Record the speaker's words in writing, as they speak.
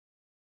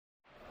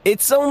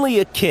It's only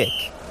a kick,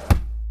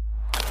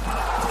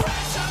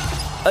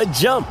 a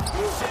jump,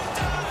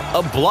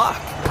 a block.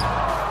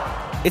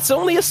 It's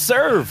only a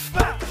serve.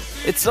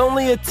 It's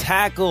only a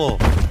tackle,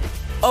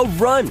 a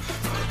run.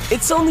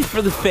 It's only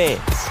for the fans.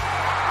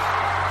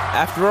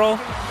 After all,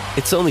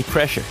 it's only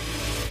pressure.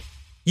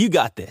 You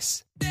got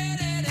this.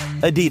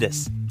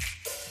 Adidas.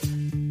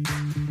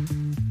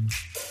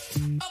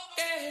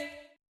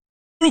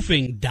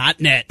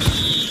 Roofing.net.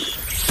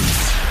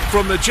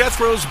 From the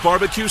Jethro's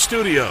Barbecue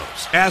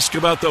Studios, ask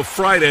about the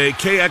Friday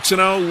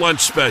KXNO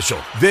lunch special.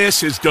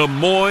 This is Des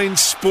Moines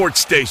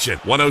Sports Station,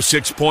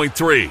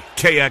 106.3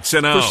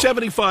 KXNO. For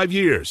 75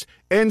 years,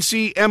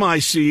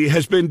 NCMIC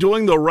has been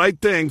doing the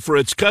right thing for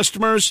its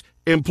customers,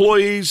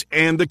 employees,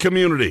 and the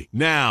community.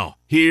 Now,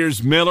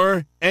 here's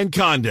Miller and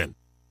Condon.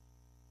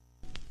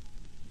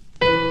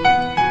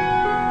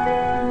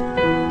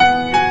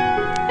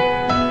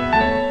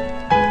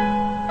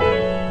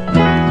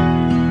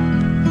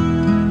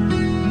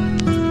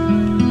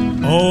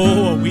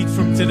 Oh, a week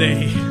from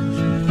today.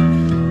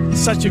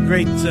 Such a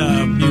great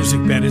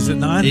music bed, is it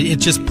not?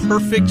 It's just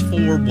perfect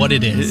for what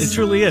it is. It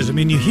truly is. I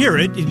mean, you hear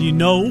it and you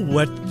know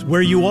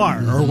where you are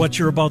or what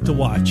you're about to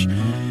watch.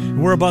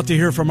 We're about to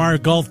hear from our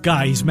golf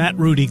guy. He's Matt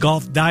Rudy,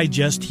 Golf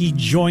Digest. He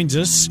joins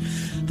us.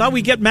 Thought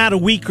we'd get Matt a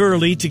week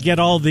early to get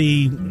all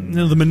the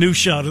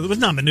minutia out of it. Well,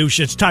 not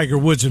minutia, it's Tiger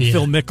Woods and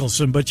Phil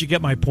Mickelson, but you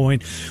get my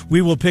point.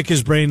 We will pick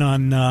his brain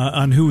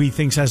on who he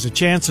thinks has a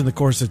chance in the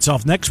course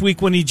itself next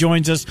week when he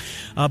joins us.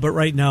 But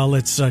right now,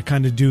 let's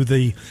kind of do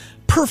the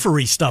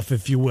periphery stuff,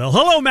 if you will.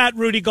 Hello, Matt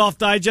Rudy, Golf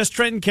Digest.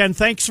 Trent and Ken,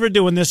 thanks for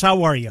doing this.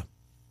 How are you?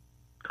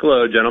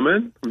 Hello,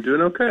 gentlemen. I'm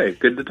doing okay.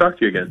 Good to talk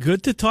to you again.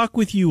 Good to talk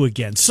with you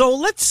again. So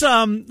let's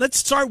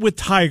start with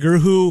Tiger,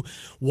 who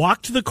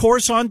walked the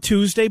course on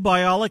Tuesday,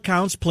 by all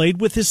accounts, played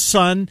with his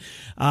son,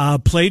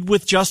 played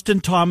with Justin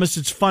Thomas.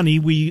 It's funny,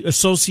 we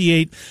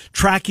associate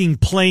tracking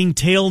plane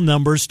tail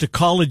numbers to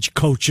college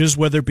coaches,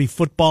 whether it be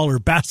football or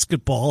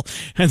basketball.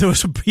 And there was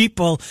some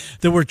people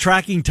that were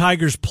tracking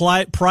Tiger's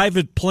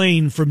private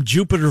plane from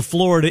Jupiter,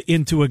 Florida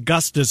into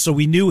Augusta. So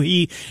we knew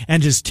he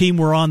and his team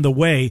were on the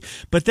way.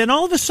 But then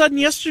all of a sudden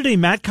yesterday,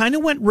 Matt, kind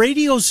of went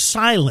radio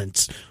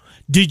silence.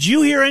 Did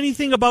you hear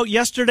anything about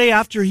yesterday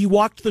after he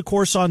walked the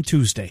course on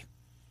Tuesday?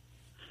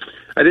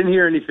 I didn't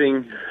hear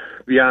anything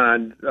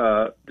beyond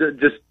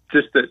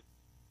just that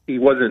he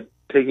wasn't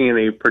taking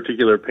any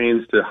particular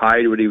pains to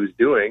hide what he was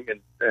doing,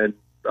 and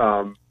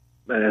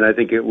I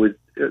think it was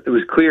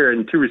clear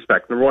in two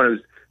respects. Number one, it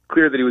was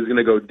clear that he was going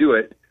to go do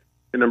it,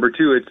 and number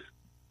two, it's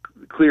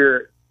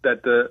clear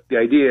that the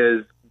idea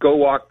is go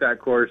walk that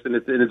course, and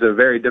it's a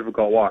very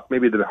difficult walk,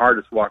 maybe the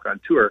hardest walk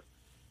on tour,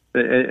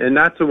 and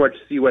not so much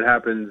see what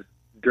happens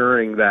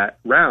during that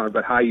round,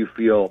 but how you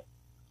feel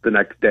the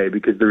next day,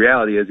 because the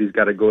reality is he's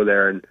got to go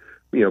there and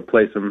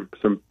play some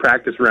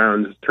practice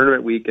rounds,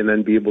 tournament week, and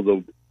then be able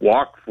to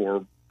walk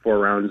four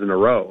rounds in a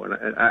row.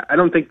 And I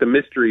don't think the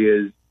mystery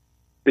is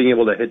being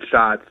able to hit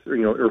shots,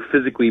 or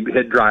physically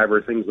hit drive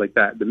or things like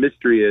that. The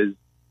mystery is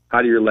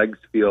how do your legs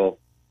feel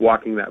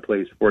walking that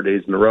place 4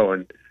 days in a row,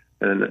 and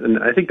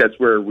I think that's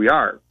where we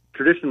are.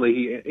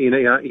 Traditionally, he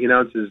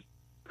announces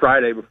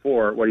Friday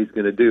before what he's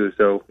going to do.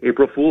 So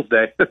April Fool's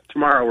Day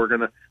tomorrow,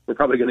 we're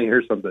probably going to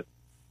hear something.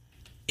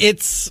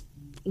 It's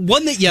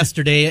one that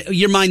yesterday,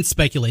 your mind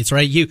speculates,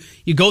 right? You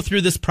go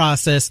through this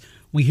process.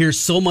 We hear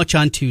so much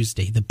on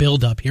Tuesday, the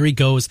build-up. Here he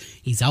goes.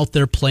 He's out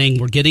there playing.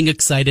 We're getting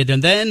excited.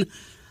 And then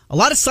a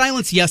lot of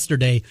silence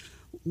yesterday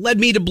led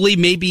me to believe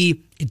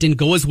maybe it didn't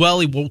go as well.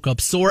 He woke up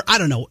sore. I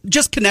don't know.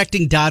 Just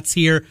connecting dots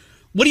here.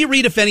 What do you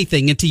read, if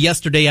anything, into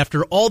yesterday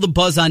after all the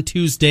buzz on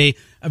Tuesday,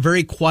 a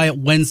very quiet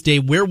Wednesday,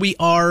 where we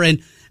are?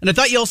 And I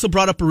thought you also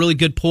brought up a really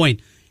good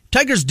point.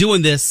 Tiger's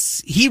doing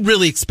this. He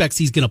really expects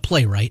he's going to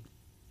play, right?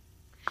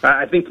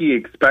 I think he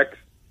expects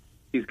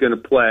he's going to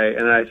play,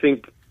 and I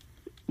think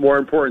more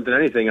important than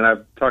anything, and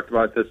I've talked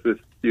about this with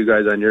you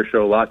guys on your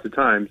show lots of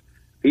times,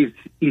 he's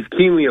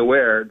keenly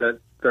aware that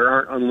there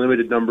aren't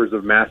unlimited numbers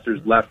of Masters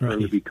left for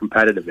him to be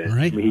competitive in.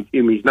 Right. I mean,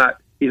 he's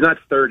not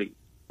 30.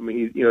 I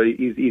mean,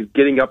 he's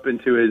getting up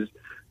into his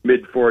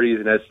mid-40s,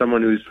 and as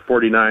someone who's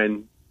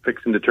 49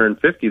 fixing to turn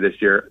 50 this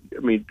year,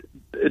 I mean,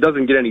 it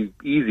doesn't get any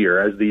easier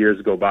as the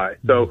years go by.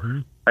 So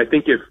I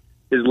think if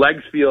his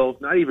legs feel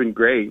not even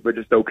great, but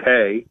just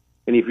okay,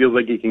 and he feels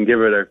like he can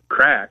give it a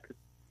crack,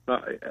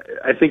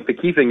 I think the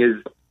key thing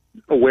is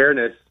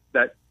awareness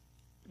that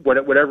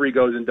whatever he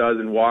goes and does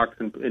and walks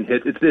and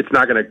hits, it's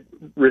not going to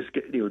risk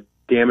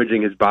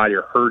damaging his body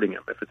or hurting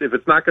him. If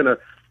it's not going to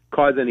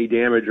cause any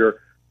damage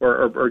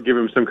or give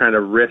him some kind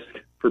of risk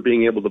for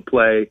being able to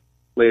play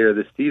later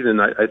this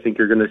season, I think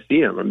you're going to see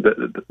him.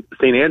 The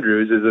St.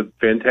 Andrews is a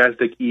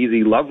fantastic,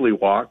 easy, lovely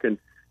walk, and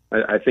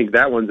I think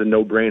that one's a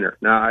no-brainer.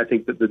 Now, I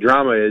think that the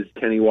drama is,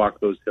 can he walk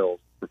those hills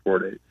for 4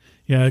 days?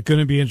 Yeah, going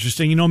to be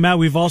interesting. You know, Matt,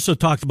 we've also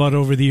talked about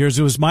over the years,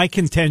 it was my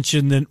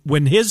contention that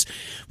when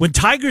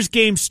Tiger's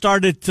game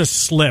started to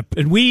slip,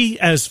 and we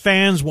as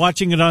fans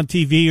watching it on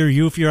TV, or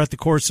you if you're at the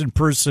course in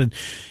person,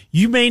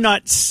 you may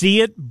not see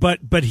it, but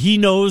he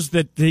knows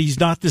that he's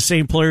not the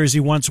same player as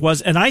he once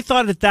was. And I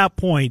thought at that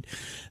point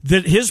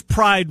that his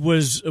pride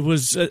was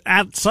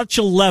at such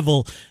a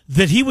level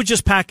that he would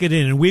just pack it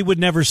in and we would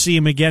never see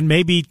him again.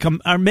 Maybe he'd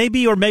come, or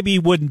maybe he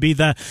wouldn't be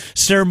the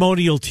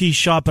ceremonial tee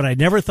shot, but I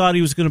never thought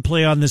he was going to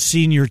play on the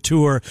senior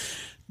tour.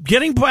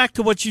 Getting back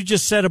to what you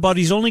just said about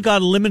he's only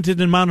got a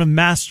limited amount of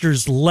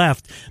Masters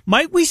left,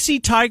 might we see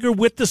Tiger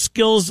with the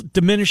skills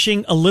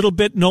diminishing a little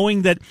bit,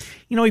 knowing that,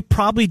 you know, he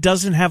probably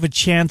doesn't have a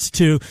chance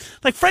to,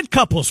 like Fred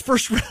Couples,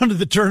 first round of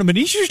the tournament,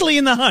 he's usually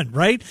in the hunt,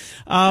 right?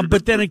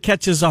 But then it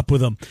catches up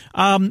with him.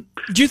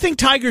 Do you think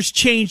Tiger's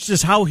changed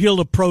as how he'll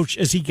approach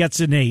as he gets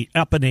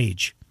up in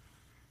age?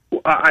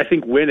 Well, I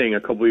think winning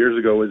a couple of years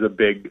ago was a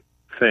big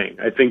thing.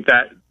 I think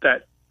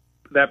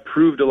that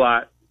proved a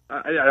lot.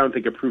 I don't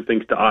think it proved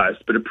things to us,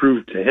 but it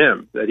proved to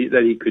him that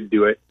he could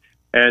do it.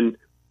 And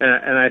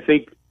I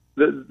think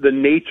the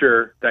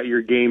nature that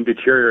your game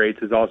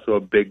deteriorates is also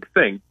a big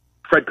thing.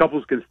 Fred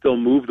Couples can still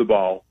move the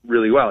ball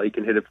really well. He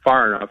can hit it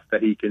far enough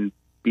that he can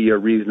be a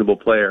reasonable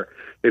player.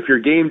 If your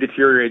game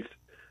deteriorates,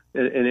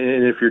 and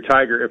if you're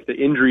Tiger, if the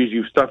injuries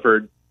you've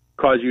suffered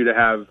cause you to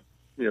have,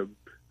 you know,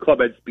 club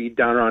head speed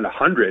down around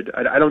 100,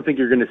 I don't think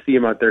you're going to see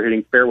him out there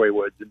hitting fairway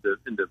woods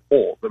into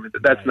holes. I mean,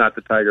 that's not the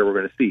Tiger we're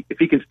going to see. If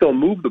he can still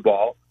move the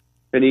ball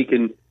and he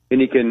can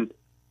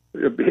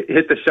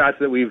hit the shots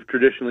that we've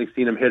traditionally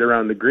seen him hit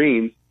around the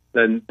greens,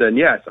 then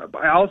yes.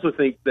 I also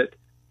think that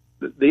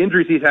the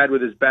injuries he's had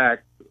with his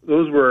back,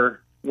 those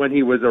were when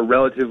he was a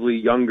relatively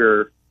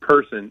younger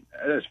person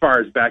as far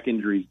as back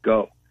injuries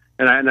go.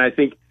 And I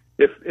think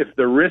if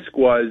the risk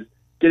was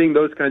getting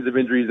those kinds of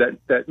injuries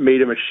that made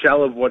him a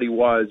shell of what he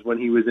was when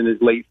he was in his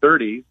late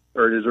 30s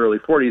or in his early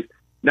 40s,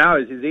 now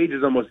as his age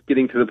is almost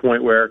getting to the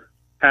point where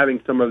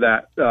having some of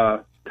that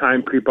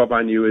time creep up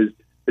on you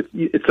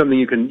it's something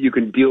you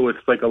can deal with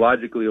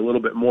psychologically a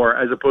little bit more,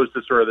 as opposed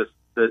to sort of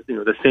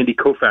the Sandy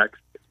Koufax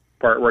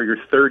part where you're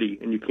 30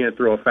 and you can't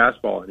throw a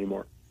fastball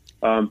anymore.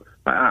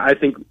 I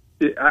think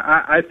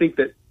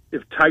that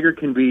if Tiger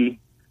can be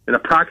an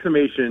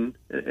approximation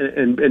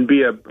and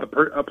be a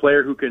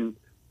player who can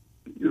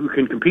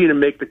compete and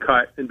make the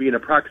cut and be an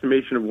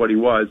approximation of what he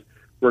was,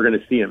 we're going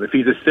to see him. If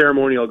he's a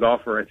ceremonial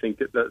golfer, I think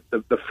that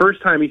the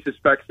first time he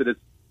suspects that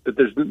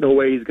there's no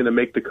way he's going to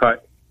make the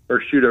cut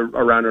or shoot a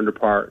round under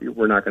par,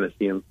 we're not going to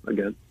see him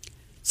again.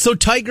 So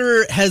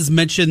Tiger has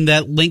mentioned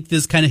that length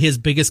is kind of his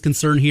biggest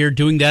concern here,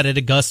 doing that at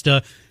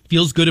Augusta,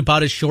 feels good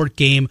about his short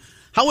game.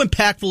 How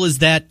impactful is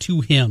that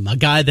to him, a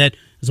guy that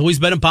has always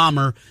been a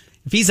bomber?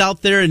 If he's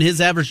out there and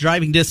his average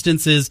driving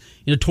distance is,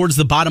 you know, towards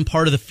the bottom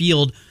part of the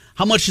field,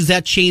 how much has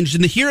that changed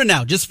in the here and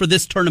now just for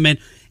this tournament?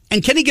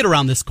 And can he get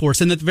around this course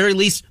and at the very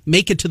least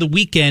make it to the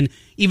weekend,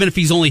 even if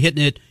he's only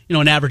hitting it, you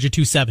know, an average of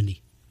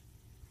 270?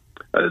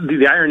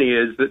 The irony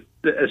is that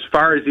as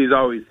far as he's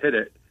always hit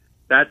it,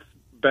 that's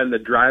been the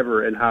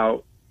driver in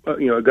how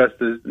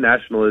Augusta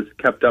National has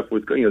kept up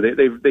with. You know,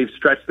 they've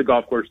stretched the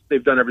golf course.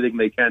 They've done everything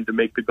they can to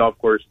make the golf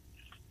course,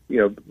 you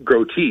know,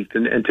 grow teeth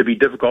and to be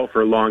difficult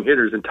for long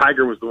hitters. And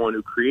Tiger was the one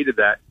who created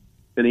that.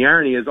 And the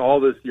irony is all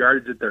this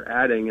yardage that they're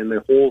adding and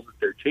the holes that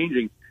they're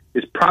changing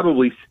is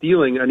probably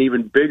stealing an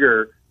even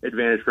bigger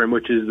advantage for him,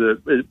 which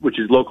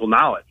is local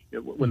knowledge.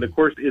 You know, when the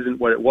course isn't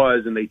what it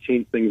was and they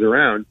change things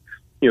around,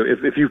 you know,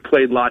 if you've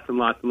played lots and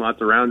lots and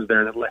lots of rounds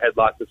there and had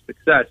lots of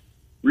success,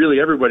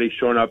 really everybody's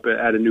shown up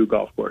at a new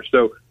golf course.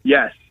 So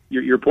yes,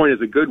 your point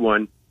is a good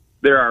one.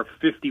 There are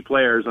 50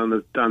 players on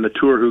the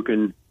tour who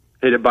can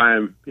hit it by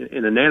him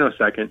in a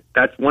nanosecond.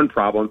 That's one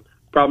problem.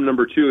 Problem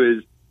number two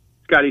is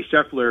Scottie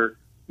Scheffler.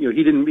 You know,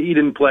 he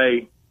didn't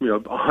play, you know,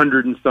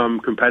 100 and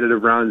some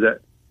competitive rounds at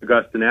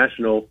Augusta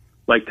National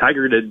like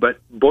Tiger did, but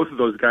both of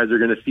those guys are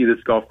going to see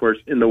this golf course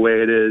in the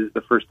way it is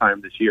the first time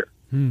this year.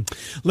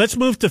 Let's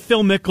move to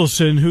Phil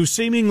Mickelson, who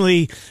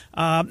seemingly,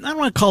 I don't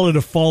want to call it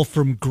a fall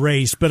from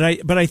grace, but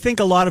I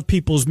think a lot of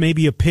people's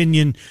maybe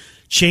opinion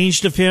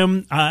changed of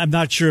him. I'm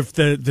not sure if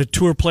the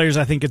tour players,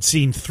 I think, had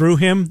seen through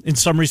him in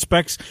some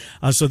respects,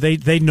 so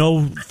they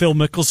know Phil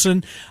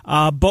Mickelson.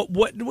 But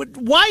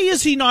why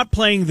is he not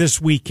playing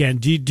this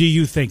weekend? Do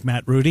you think,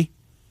 Matt Rudy?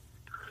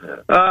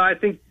 I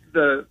think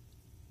the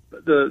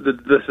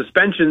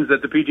suspensions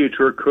that the PGA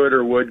Tour could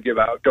or would give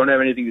out don't have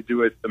anything to do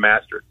with the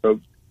Masters. So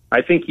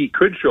I think he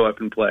could show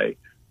up and play.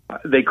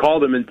 They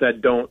called him and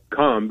said, "Don't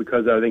come,"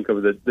 because I think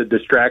of the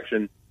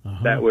distraction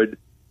that would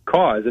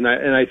cause. And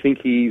I think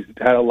he's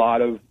had a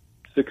lot of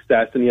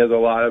success and he has a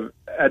lot of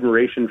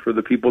admiration for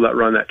the people that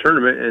run that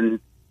tournament, and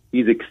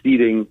he's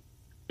acceding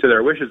to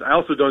their wishes. I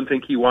also don't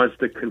think he wants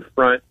to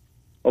confront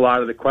a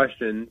lot of the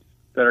questions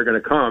that are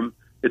going to come.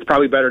 It's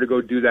probably better to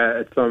go do that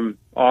at some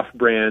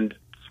off-brand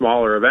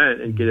smaller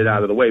event and get it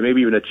out of the way,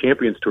 maybe even a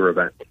Champions Tour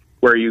event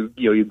where you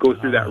go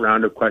through that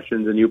round of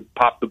questions and you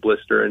pop the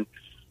blister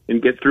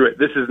and get through it.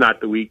 This is not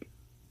the week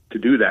to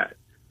do that.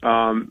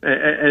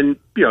 And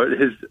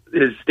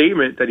his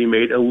statement that he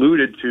made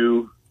alluded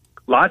to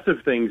lots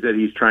of things that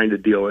he's trying to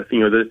deal with.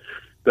 And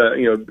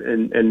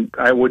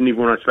I wouldn't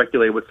even want to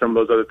speculate what some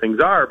of those other things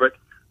are, but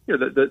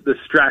the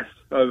stress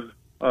of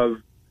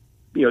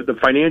the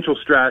financial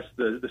stress,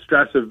 the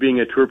stress of being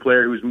a tour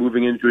player who's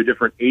moving into a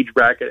different age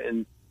bracket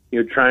and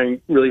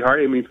trying really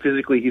hard. I mean,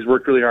 physically, he's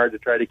worked really hard to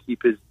try to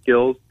keep his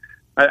skills.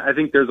 I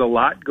think there's a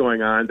lot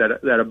going on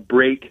that a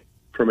break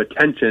from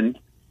attention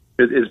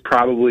is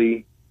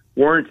probably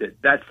warranted.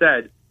 That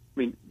said, I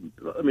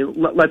mean,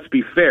 let's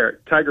be fair.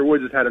 Tiger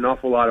Woods has had an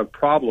awful lot of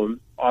problems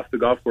off the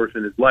golf course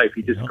in his life.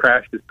 He just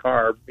crashed his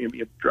car,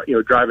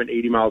 driving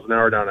 80 miles an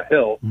hour down a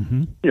hill.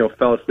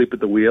 Fell asleep at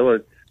the wheel,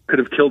 or could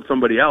have killed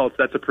somebody else.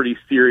 That's a pretty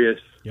serious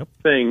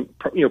thing.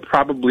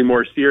 Probably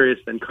more serious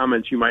than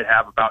comments you might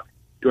have about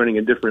joining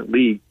a different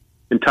league.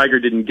 And Tiger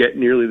didn't get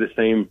nearly the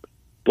same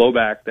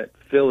blowback that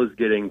Phil is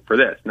getting for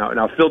this.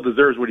 Now Phil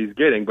deserves what he's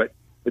getting, but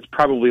it's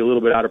probably a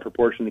little bit out of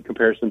proportion in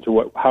comparison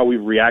to how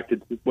we've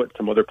reacted to what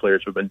some other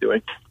players have been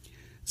doing.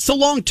 So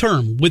long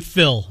term with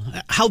Phil,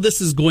 how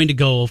this is going to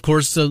go, of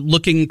course,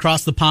 looking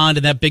across the pond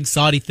and that big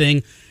Saudi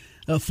thing,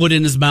 foot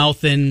in his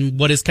mouth and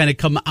what has kind of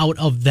come out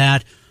of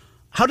that.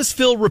 How does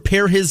Phil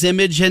repair his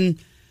image, and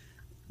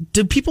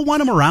do people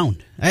want him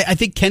around? I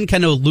think Ken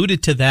kind of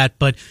alluded to that,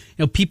 but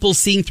people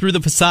seeing through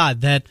the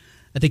facade that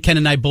I think Ken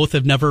and I both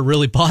have never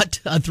really bought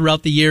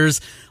throughout the years.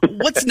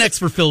 What's next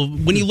for Phil?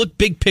 When you look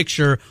big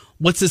picture,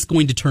 what's this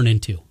going to turn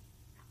into?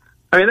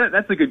 I mean,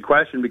 that's a good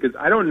question, because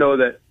I don't know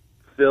that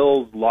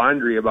Phil's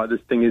laundry about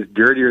this thing is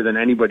dirtier than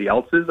anybody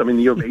else's. I mean,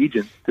 you have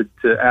agents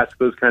to ask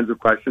those kinds of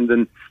questions,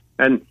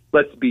 and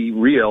let's be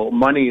real,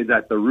 money is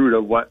at the root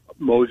of what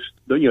most,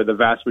 the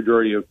vast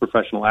majority of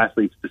professional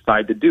athletes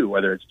decide to do,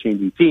 whether it's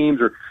changing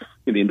teams or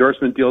the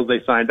endorsement deals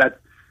they signed. That's,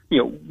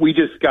 we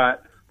just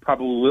got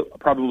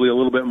probably a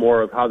little bit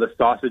more of how the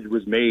sausage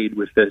was made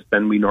with this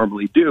than we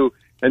normally do.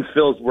 And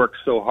Phil's worked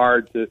so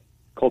hard to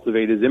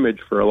cultivate his image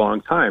for a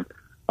long time,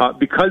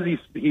 because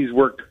he's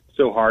worked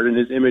so hard and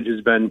his image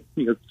has been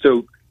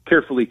so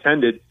carefully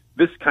tended.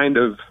 This kind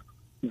of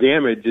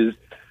damage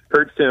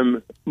hurts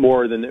him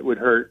more than it would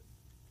hurt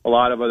a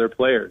lot of other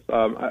players.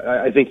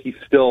 I think he's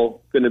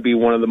still going to be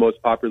one of the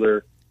most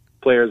popular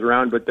players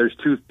around, but there's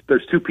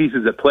two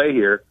pieces at play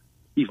here.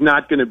 He's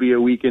not going to be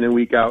a week in and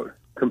week out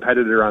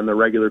competitor on the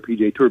regular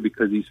PGA Tour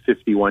because he's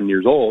 51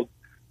 years old.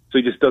 So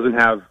he just doesn't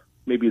have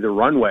maybe the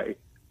runway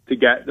to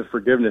get the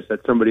forgiveness that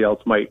somebody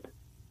else might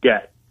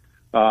get.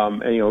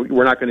 And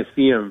we're not going to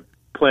see him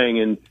playing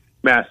in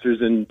Masters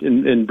and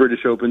in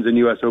British Opens and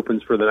U.S.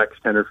 Opens for the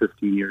next 10 or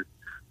 15 years.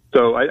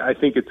 So I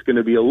think it's going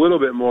to be a little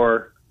bit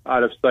more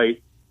out of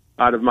sight,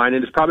 out of mind,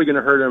 and it's probably going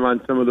to hurt him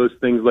on some of those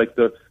things like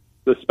the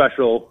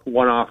special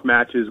one-off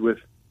matches with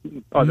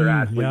other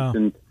athletes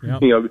and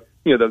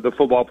the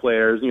football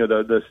players,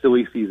 the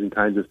silly season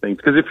kinds of things.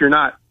 Because if you're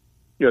not,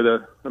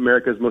 the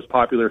America's most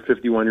popular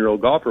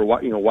 51-year-old golfer,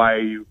 why are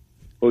you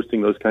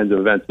hosting those kinds of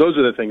events? Those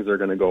are the things that are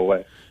going to go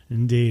away.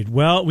 Indeed.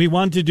 Well, we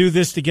wanted to do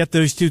this to get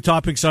those two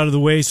topics out of the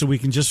way so we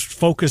can just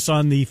focus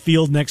on the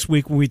field next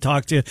week when we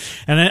talk to you.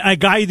 And a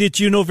guy that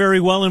you know very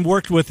well and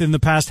worked with in the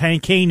past,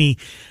 Hank Haney,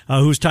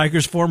 who's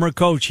Tiger's former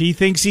coach, he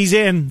thinks he's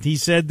in. He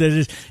said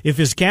that if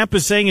his camp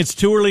is saying it's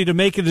too early to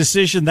make a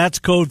decision, that's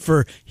code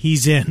for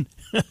he's in.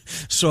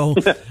 So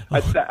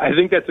I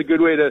think that's a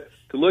good way to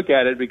look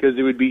at it, because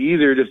it would be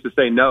easier just to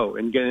say no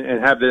and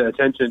have the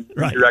attention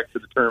direct to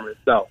the tournament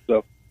itself.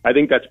 So I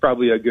think that's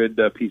probably a good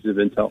piece of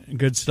intel.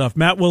 Good stuff.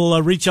 Matt,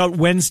 we'll reach out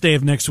Wednesday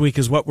of next week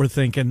is what we're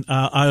thinking.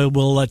 I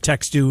will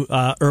text you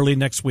early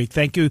next week.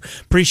 Thank you.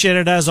 Appreciate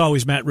it as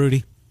always, Matt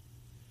Rudy.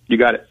 You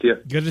got it. See ya.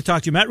 Good to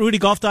talk to you. Matt Rudy,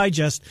 Golf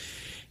Digest,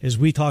 as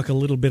we talk a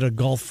little bit of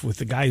golf with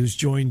the guy who's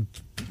joined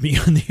me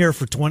on the air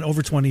for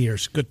over 20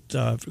 years. Good,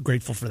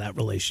 grateful for that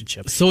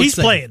relationship. So he's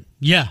playing.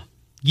 Yeah,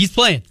 he's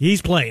playing.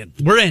 He's playing.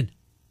 We're in.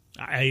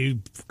 I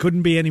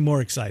couldn't be any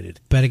more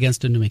excited. Bet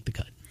against him to make the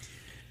cut.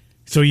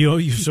 So you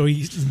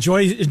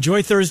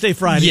enjoy Thursday,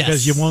 Friday,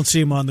 because you won't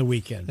see him on the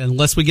weekend.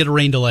 Unless we get a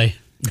rain delay.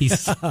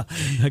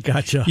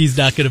 Gotcha. He's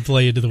not going to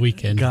play into the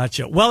weekend.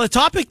 Gotcha. Well, a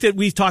topic that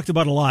we've talked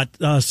about a lot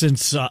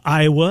since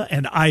Iowa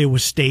and Iowa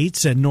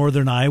States and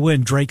Northern Iowa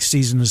and Drake's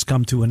season has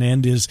come to an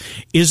end is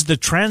the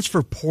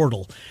transfer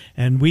portal.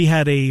 And we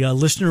had a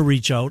listener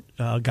reach out,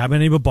 a guy by the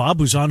name of Bob,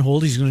 who's on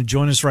hold. He's going to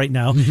join us right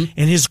now. Mm-hmm.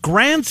 And his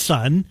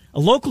grandson, a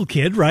local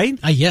kid, right?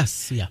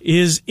 Yes. Yeah.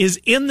 Is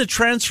in the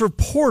transfer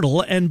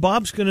portal, and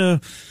Bob's going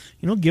to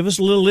give us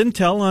a little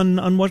intel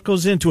on what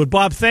goes into it.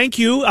 Bob, thank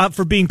you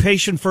for being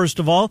patient, first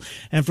of all,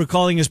 and for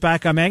calling us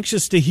back. I'm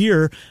anxious to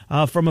hear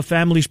from a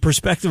family's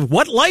perspective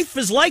what life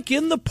is like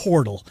in the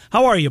portal.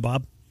 How are you,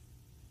 Bob?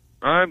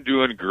 I'm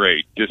doing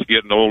great. Just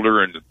getting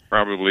older and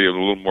probably a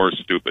little more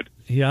stupid.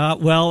 Yeah,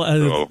 well,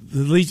 at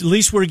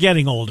least we're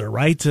getting older,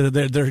 right?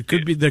 There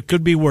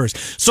could be worse.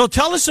 So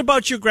tell us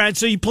about your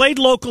So you played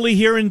locally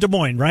here in Des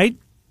Moines, right?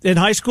 In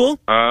high school?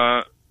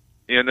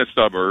 In a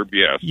suburb,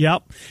 yes.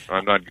 Yep.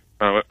 I'm not.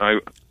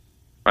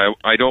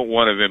 I don't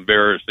want to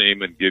embarrass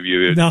him and give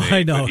you his No, name,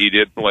 I know. but he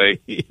did play.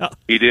 Yeah.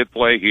 He did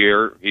play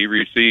here. He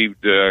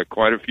received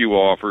quite a few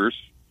offers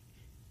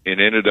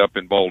and ended up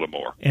in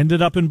Baltimore.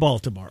 Ended up in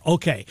Baltimore.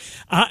 Okay.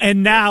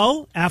 And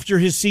now, after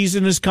his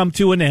season has come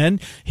to an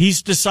end,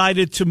 he's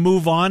decided to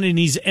move on and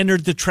he's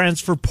entered the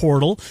transfer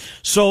portal.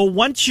 So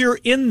once you're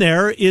in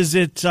there, is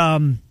it,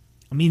 is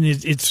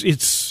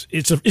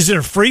it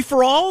a free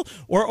for all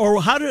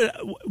or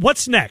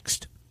what's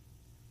next?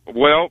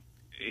 Well,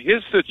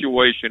 his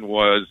situation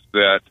was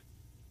that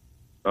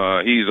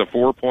he's a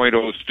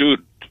 4.0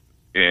 student,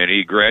 and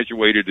he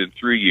graduated in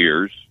 3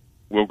 years,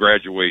 will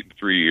graduate in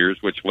 3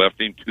 years, which left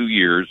him 2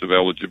 years of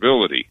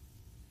eligibility.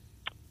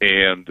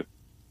 And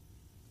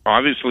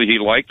obviously he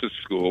liked the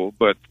school,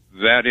 but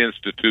that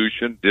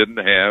institution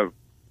didn't have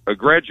a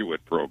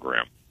graduate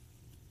program.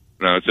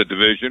 Now, it's a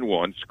Division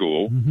I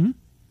school,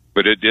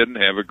 but it didn't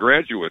have a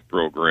graduate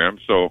program,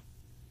 so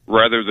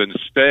rather than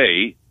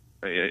stay,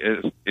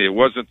 it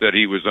wasn't that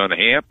he was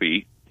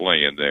unhappy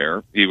playing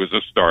there. He was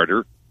a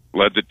starter,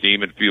 led the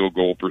team in field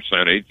goal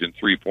percentage and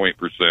three-point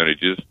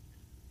percentages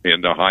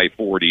in the high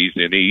 40s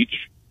in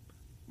each.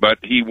 But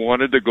he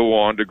wanted to go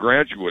on to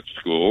graduate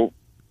school,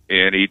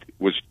 and he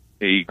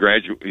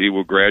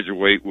will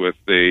graduate with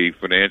a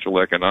financial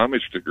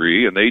economics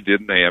degree, and they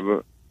didn't have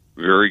a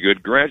very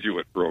good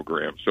graduate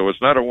program. So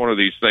it's not one of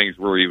these things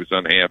where he was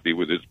unhappy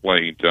with his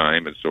playing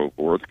time and so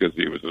forth because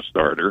he was a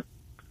starter.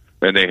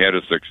 And they had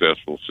a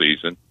successful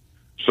season.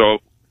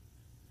 So,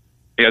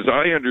 as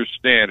I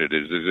understand it,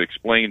 as is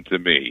explained to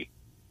me,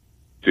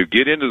 to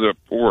get into the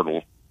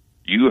portal,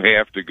 you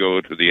have to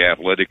go to the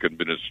athletic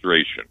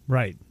administration.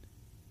 Right.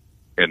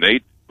 And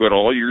they put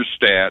all your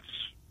stats.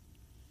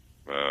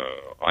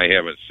 I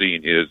haven't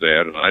seen his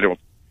ad, and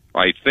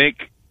I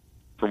think,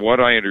 from what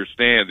I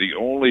understand, the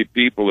only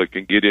people that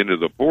can get into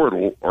the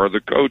portal are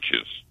the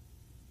coaches.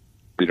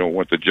 They don't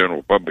want the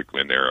general public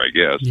in there, I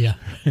guess. Yeah.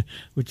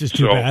 Which is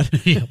too bad.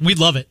 Yeah, we'd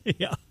love it.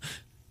 Yeah.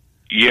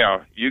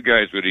 Yeah, you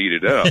guys would eat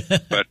it up.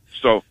 But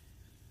so,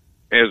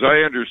 as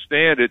I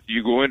understand it,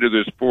 you go into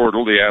this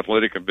portal, the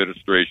athletic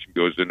administration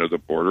goes into the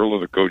portal,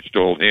 and the coach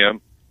told him,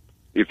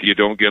 if you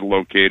don't get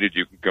located,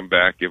 you can come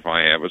back if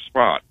I have a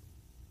spot.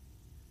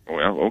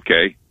 Well,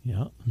 okay.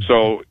 Yeah.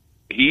 So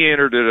he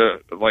entered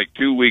it like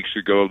 2 weeks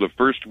ago. The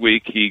first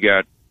week, he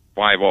got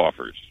 5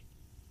 offers.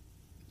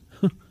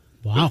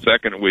 Wow. The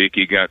second week,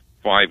 he got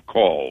 5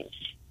 calls.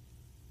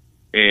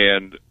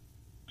 And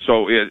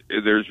so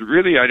there's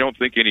really, I don't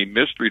think, any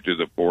mystery to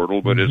the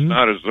portal, but it's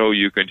not as though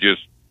you can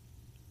just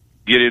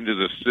get into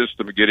the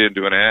system, get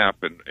into an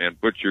app, and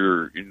put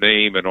your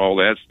name and all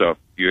that stuff.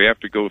 You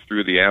have to go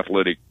through the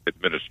athletic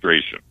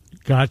administration.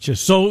 Gotcha.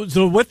 So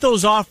with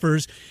those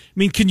offers, I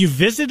mean, can you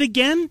visit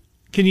again?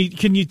 Can you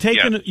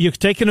take you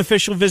take an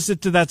official visit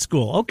to that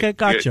school? Okay,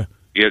 gotcha.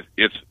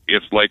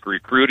 It's like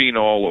recruiting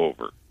all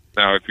over.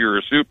 Now, if you're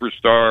a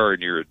superstar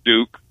and you're at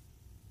Duke,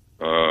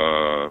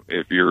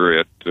 if you're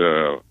at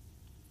a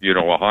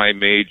high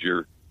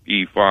major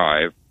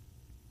E5,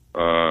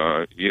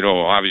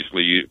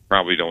 obviously you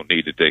probably don't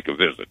need to take a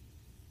visit.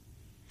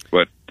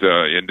 But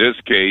in this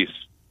case,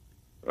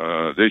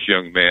 this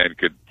young man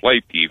could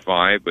play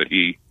P5, but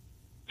he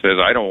says,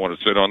 I don't want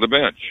to sit on the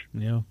bench.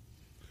 Yeah.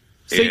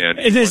 So, and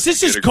is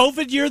this his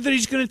COVID year that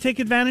he's going to take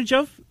advantage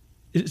of?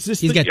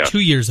 He's got 2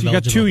 years of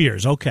eligibility. He's got 2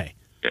 years, okay.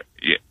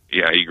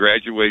 Yeah, he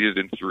graduated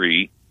in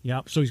 3. Yeah,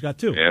 so he's got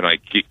 2. And I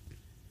keep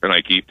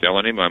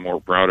telling him I'm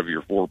more proud of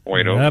your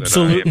 4.0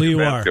 Absolutely than I am you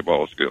your are.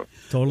 basketball skill.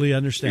 Totally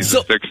understand. He's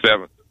a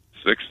 6'7",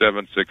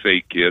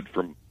 6'8" kid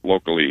from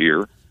locally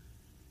here.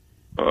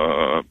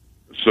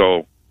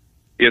 So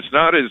it's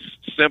not as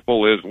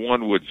simple as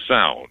one would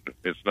sound.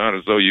 It's not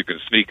as though you can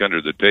sneak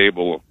under the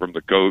table from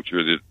the coach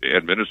or the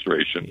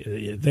administration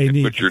and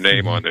put your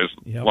name on this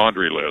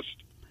laundry list.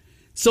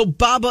 So,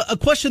 Bob, a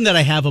question that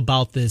I have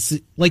about this,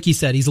 like you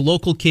said, he's a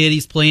local kid.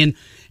 He's playing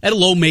at a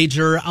low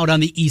major out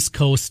on the East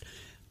Coast.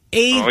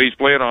 He's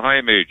playing a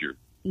high major.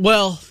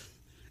 Well,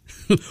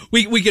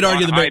 we could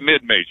argue the high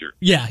mid-major.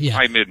 Yeah.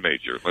 High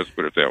mid-major, let's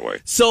put it that way.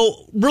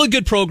 So, really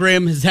good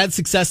program, has had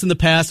success in the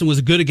past and was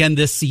good again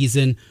this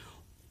season.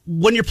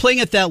 When you're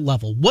playing at that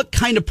level, what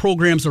kind of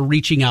programs are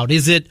reaching out?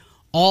 Is it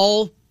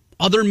all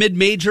other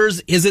mid-majors?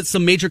 Is it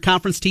some major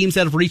conference teams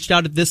that have reached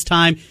out at this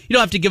time? You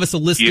don't have to give us a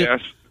list. Yes.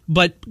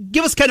 But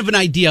give us kind of an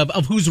idea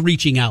of who's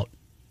reaching out.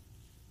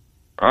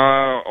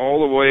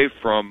 All the way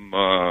from,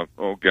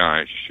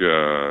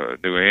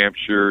 New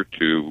Hampshire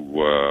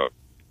to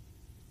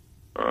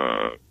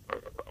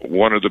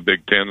one of the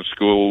Big Ten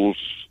schools,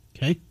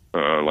 okay,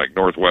 like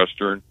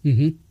Northwestern,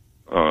 and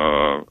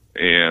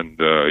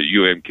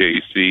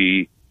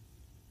UMKC,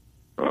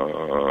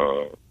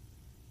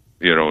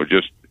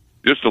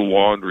 just a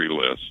laundry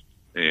list.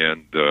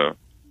 And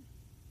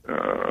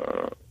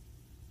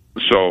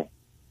so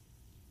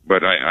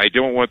But I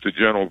don't want the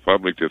general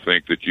public to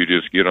think that you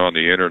just get on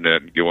the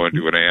internet and go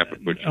into an app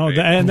and put your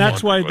name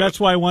that's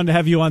why I wanted to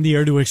have you on the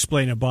air to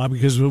explain it, Bob,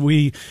 because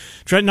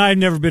Trent and I have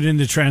never been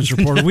into transfer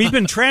portal. We've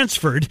been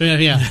transferred.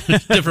 Yeah,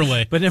 different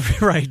way. But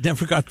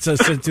never got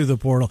sent through the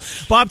portal.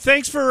 Bob,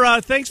 thanks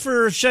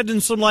for shedding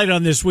some light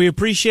on this. We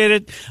appreciate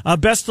it.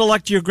 Best of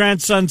luck to your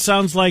grandson.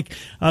 Sounds like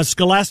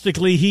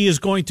scholastically he is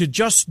going to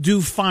just do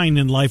fine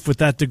in life with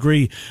that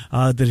degree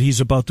that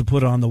he's about to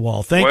put on the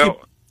wall. Thank you.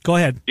 Go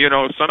ahead.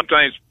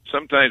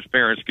 Sometimes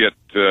grandparents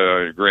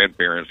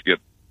get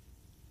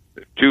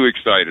too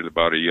excited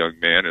about a young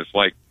man. It's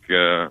like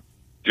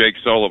Jake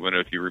Sullivan,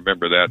 if you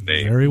remember that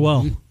name. Very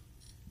well.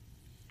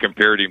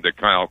 Compared him to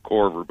Kyle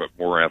Korver, but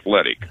more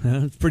athletic.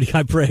 It's pretty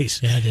high praise.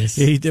 Yeah, it is.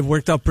 It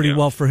worked out pretty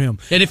well for him.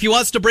 And if he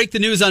wants to break the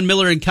news on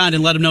Miller and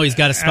Condon, let him know he's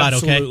got a spot.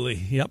 Absolutely.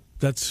 Okay. Yep.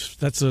 That's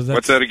what's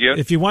that again?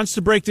 If he wants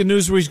to break the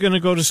news where he's going to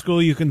go to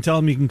school, you can tell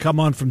him he can come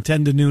on from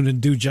 10 to noon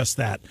and do just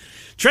that.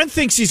 Trent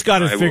thinks he's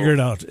got it figured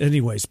out.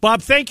 Anyways,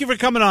 Bob, thank you for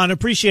coming on.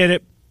 Appreciate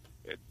it.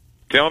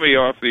 Tell me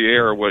off the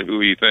air who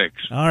he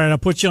thinks. All right, I'll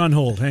put you on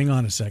hold. Hang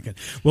on a second.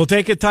 We'll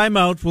take a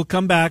timeout. We'll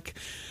come back.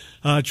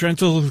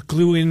 Trent will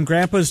glue in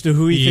Grandpa as to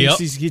who he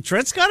thinks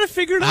Trent's got it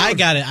figured out. I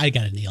got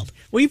it nailed.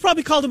 Well, you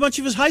probably called a bunch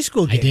of his high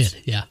school games. I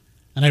did, yeah.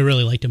 And I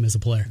really liked him as a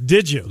player.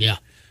 Did you? Yeah.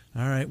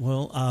 All right.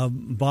 Well,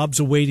 Bob's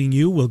awaiting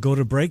you. We'll go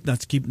to break.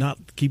 Not keep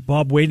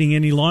Bob waiting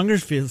any longer.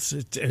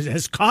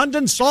 Has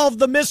Condon solved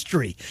the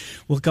mystery?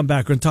 We'll come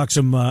back and talk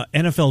some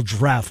NFL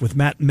draft with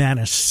Matt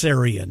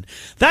Manasarian.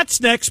 That's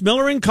next.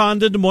 Miller and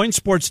Condon, Des Moines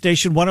Sports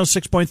Station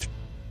 106.3.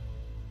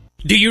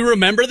 Do you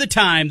remember the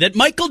time that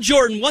Michael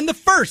Jordan won the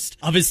first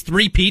of his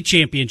 3-peat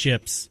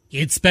championships?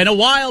 It's been a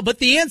while, but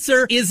the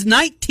answer is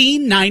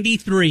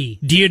 1993.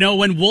 Do you know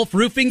when Wolf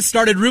Roofing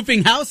started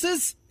roofing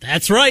houses?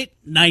 That's right,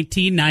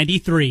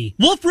 1993.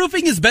 Wolf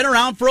Roofing has been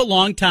around for a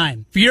long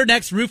time. For your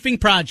next roofing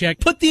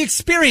project, put the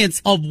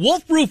experience of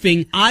Wolf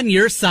Roofing on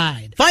your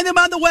side. Find them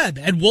on the web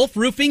at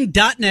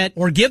wolfroofing.net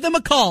or give them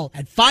a call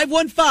at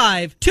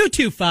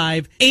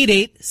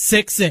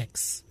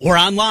 515-225-8866. Or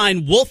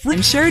online,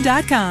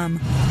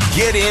 wolfroofing.com.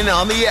 Get in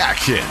on the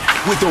action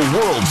with the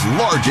world's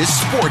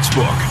largest sports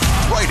book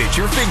right at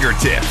your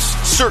fingertips.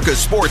 Circa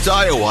Sports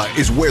Iowa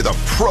is where the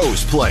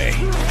pros play.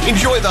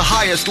 Enjoy the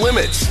highest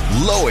limits,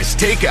 lowest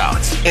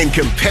takeouts, and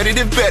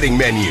competitive betting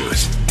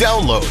menus.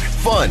 Download,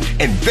 fund,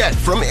 and bet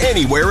from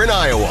anywhere in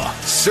Iowa.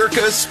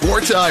 Circa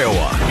Sports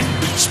Iowa.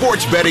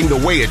 Sports betting the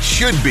way it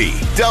should be.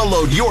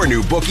 Download your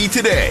new bookie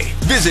today.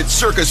 Visit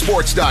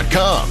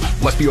circasports.com.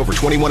 Must be over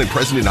 21 and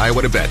present in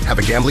Iowa to bet. Have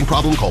a gambling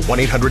problem? Call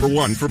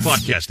 1-800-1 for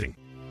podcasting.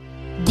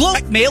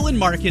 Global Mail-In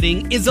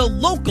Marketing is a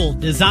local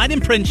design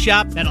and print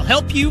shop that'll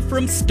help you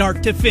from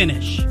start to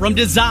finish. From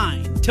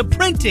design to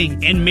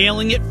printing and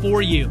mailing it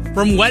for you.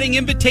 From wedding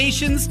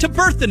invitations to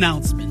birth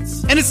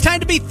announcements. And it's time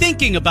to be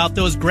thinking about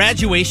those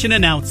graduation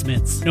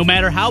announcements. No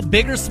matter how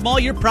big or small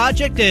your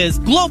project is,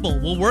 Global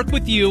will work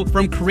with you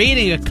from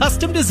creating a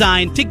custom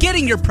design to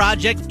getting your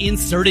project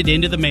inserted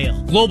into the mail.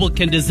 Global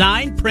can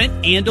design, print,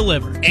 and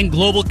deliver. And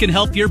Global can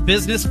help your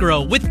business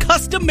grow with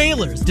custom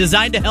mailers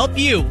designed to help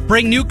you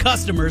bring new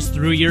customers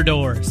through your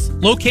doors.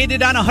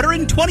 Located on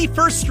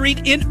 121st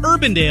Street in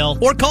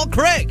Urbandale, or call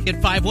Craig at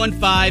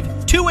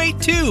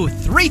 515-282-3000.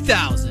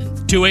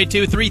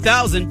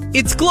 282-3000.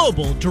 It's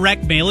Global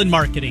Direct Mail-In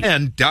Marketing.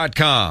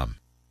 And.com.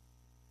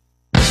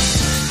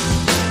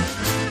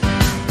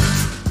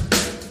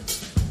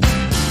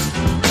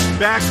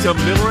 Back to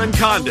Miller and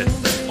Condon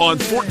on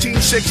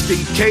 1460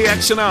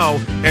 KXNO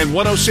and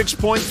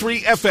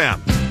 106.3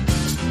 FM.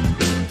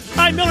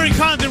 Hi, Miller and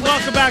Condon.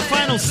 Welcome back.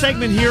 Final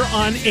segment here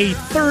on a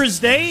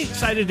Thursday.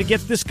 Excited to get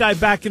this guy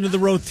back into the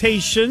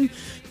rotation.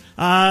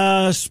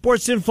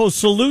 Sports Info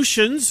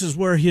Solutions is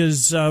where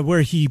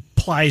he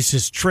plies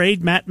his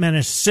trade. Matt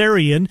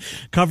Manasarian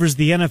covers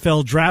the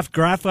NFL Draft.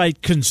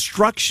 Graphite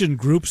Construction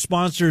Group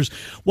sponsors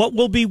what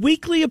will be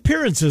weekly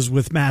appearances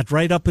with Matt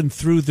right up and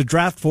through the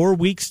draft. 4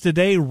 weeks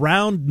today,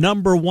 round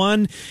number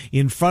 1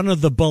 in front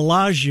of the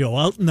Bellagio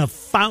out in the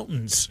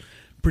fountains.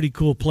 Pretty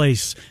cool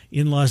place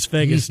in Las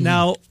Vegas. Mm-hmm.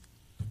 Now,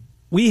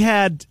 we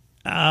had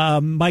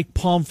Mike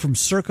Palm from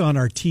Circa on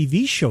our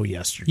TV show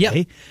yesterday.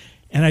 Yep.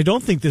 And I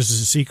don't think this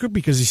is a secret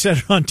because he said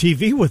it on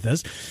TV with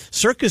us.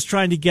 Circa's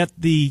trying to get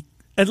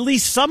at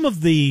least some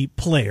of the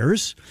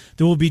players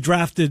that will be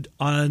drafted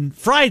on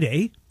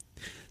Friday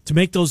to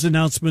make those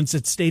announcements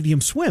at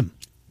Stadium Swim.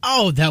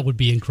 Oh, that would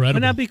be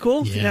incredible. Wouldn't that be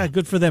cool? Yeah,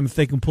 good for them if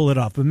they can pull it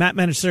off. But Matt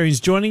Manasarian is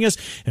joining us,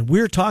 and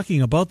we're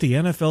talking about the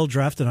NFL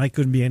draft, and I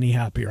couldn't be any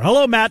happier.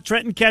 Hello, Matt,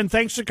 Trent, and Ken.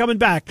 Thanks for coming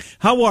back.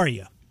 How are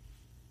you?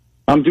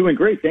 I'm doing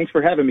great. Thanks for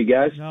having me,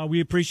 guys.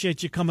 We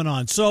appreciate you coming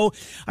on. So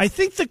I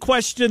think the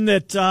question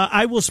that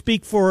I will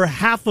speak for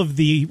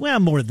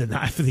more than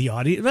half of the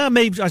audience. Well,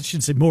 maybe I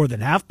shouldn't say more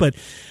than half, but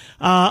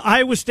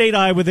Iowa State,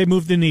 Iowa, they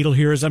moved the needle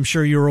here, as I'm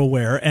sure you're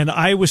aware. And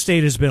Iowa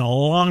State has been a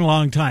long,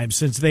 long time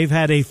since they've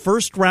had a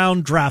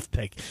first-round draft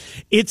pick.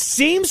 It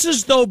seems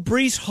as though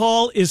Breece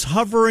Hall is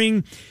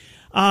hovering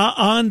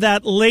on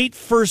that late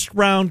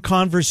first-round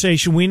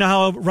conversation. We know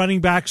how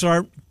running backs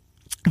are.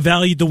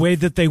 valued the way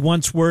that they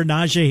once were.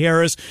 Najee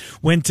Harris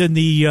went in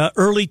the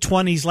early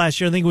 20s last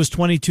year. I think it was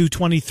 22,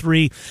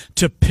 23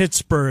 to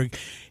Pittsburgh.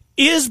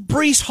 Is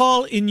Breece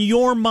Hall, in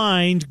your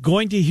mind,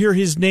 going to hear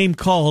his name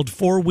called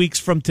 4 weeks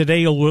from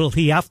today, or will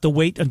he have to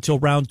wait until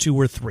round 2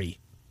 or 3?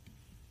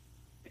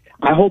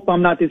 I hope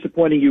I'm not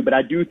disappointing you, but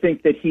I do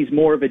think that he's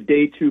more of a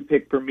day 2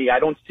 pick for me. I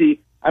don't see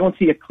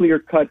a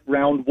clear-cut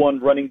round 1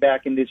 running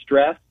back in this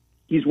draft.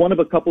 He's one of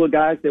a couple of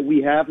guys that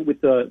we have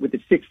with the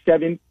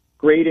 6.7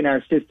 grade in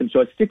our system.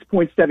 So a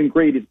 6.7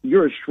 grade is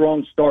you're a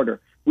strong starter.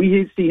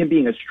 We see him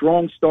being a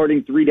strong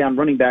starting 3-down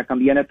running back on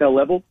the NFL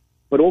level.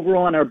 But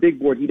overall on our big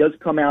board, he does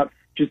come out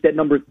just at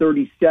number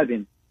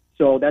 37.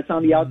 So that's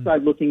on the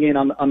outside looking in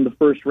on the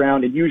first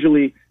round. And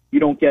usually you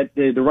don't get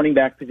the running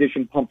back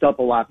position pumped up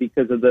a lot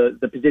because of the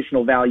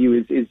positional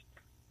value is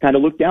kind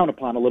of looked down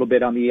upon a little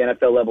bit on the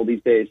NFL level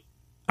these days.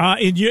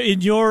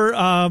 In your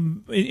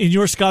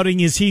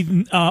scouting, is he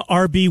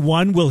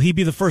RB1? Will he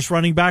be the first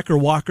running back, or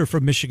Walker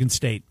from Michigan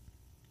State?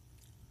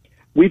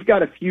 We've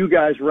got a few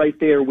guys right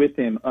there with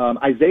him.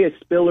 Isaiah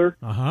Spiller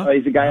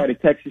is a guy out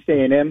of Texas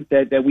A&M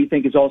that we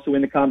think is also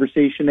in the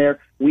conversation there.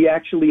 We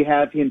actually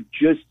have him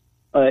just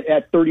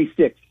at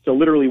 36, so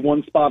literally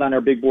one spot on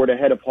our big board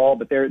ahead of Hall,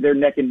 but they're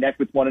neck and neck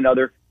with one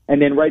another.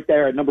 And then right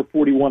there at number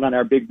 41 on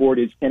our big board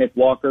is Kenneth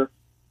Walker.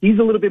 He's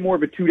a little bit more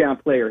of a 2-down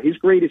player. His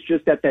grade is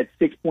just at that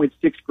 6.6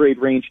 grade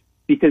range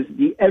because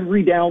the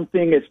every down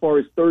thing as far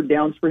as third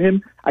downs for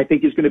him, I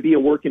think is going to be a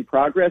work in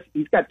progress.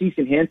 He's got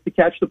decent hands to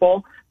catch the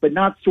ball, but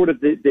not sort of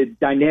the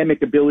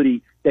dynamic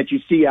ability that you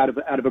see out of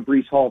a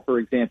Breece Hall, for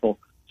example.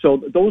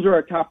 So those are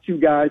our top 2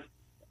 guys.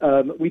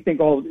 We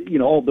think all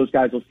of those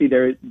guys will see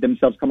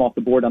themselves come off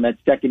the board on that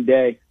second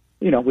day,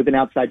 with an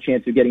outside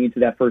chance of getting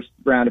into that first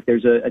round if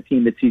there's a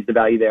team that sees the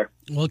value there.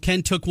 Well,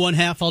 Ken took one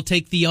half. I'll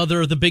take the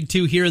other, the big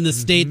 2 here in the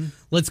state.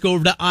 Let's go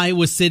over to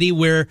Iowa City,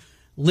 where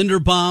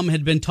Linderbaum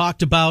had been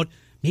talked about,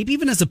 maybe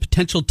even as a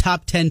potential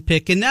top 10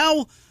 pick, and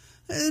now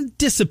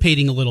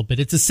dissipating a little bit.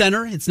 It's a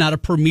center. It's not a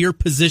premier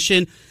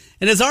position.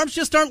 And his arms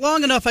just aren't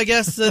long enough, I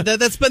guess.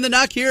 That's been the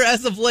knock here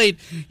as of late.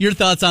 Your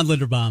thoughts on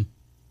Linderbaum?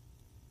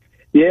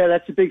 Yeah,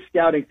 that's a big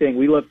scouting thing.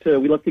 We love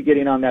to get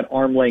in on that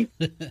arm length.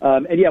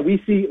 And yeah,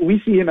 we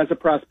see him as a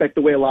prospect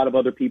the way a lot of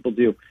other people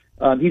do.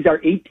 He's our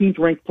 18th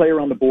ranked player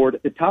on the board,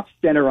 the top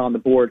center on the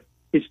board.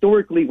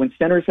 Historically, when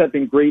centers have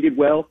been graded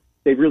well,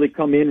 they've really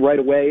come in right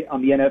away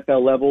on the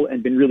NFL level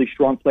and been really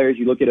strong players.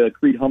 You look at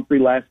Creed Humphrey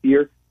last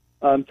year.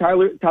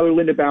 Tyler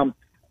Linderbaum,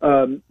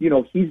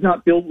 he's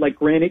not built like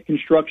Granite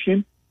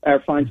Construction, our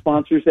fine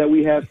sponsors that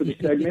we have for the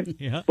segment.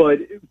 Yeah. But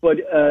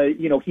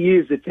he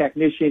is a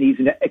technician. He's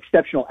an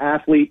exceptional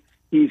athlete.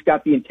 He's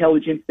got the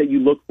intelligence that you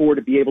look for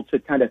to be able to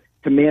kind of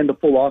command the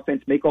full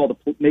offense, make all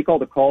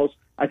the calls.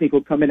 I think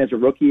he'll come in as a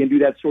rookie and do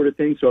that sort of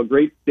thing. So a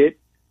great fit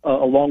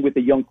along with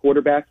a young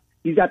quarterback.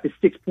 He's got the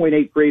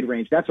 6.8 grade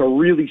range. That's a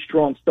really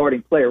strong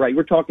starting player, right?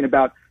 We're talking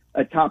about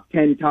a top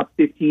 10, top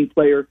 15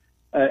 player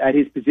at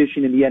his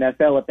position in the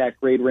NFL at that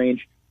grade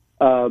range.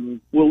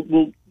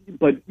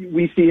 But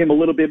we see him a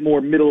little bit more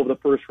middle of the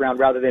first round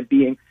rather than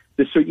being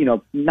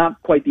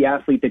not quite the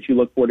athlete that you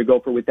look for to go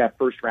for with that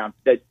first round,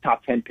 that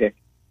top 10 pick.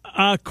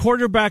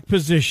 Quarterback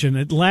position,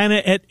 Atlanta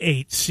at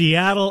 8,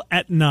 Seattle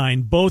at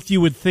 9. Both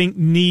you would think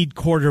need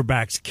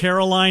quarterbacks.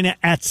 Carolina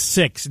at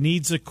 6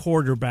 needs a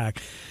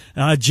quarterback.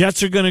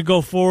 Jets are going to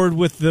go forward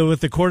with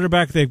the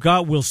quarterback they've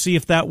got. We'll see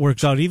if that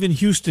works out. Even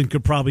Houston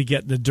could probably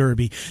get in the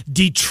Derby.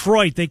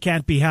 Detroit, they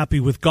can't be happy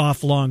with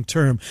Goff long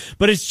term.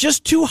 But it's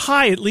just too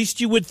high, at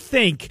least you would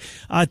think,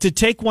 to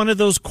take one of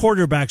those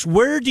quarterbacks.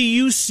 Where do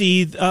you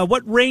see,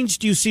 what range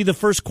do you see the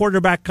first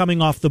quarterback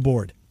coming off the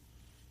board?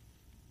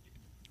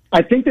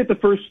 I think that the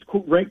first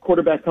ranked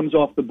quarterback comes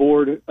off the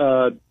board.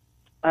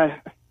 I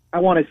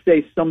want to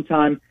say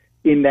sometime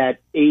in that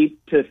 8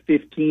 to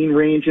 15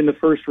 range in the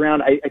first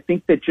round. I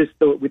think that just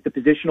with the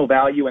positional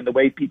value and the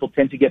way people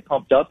tend to get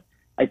pumped up,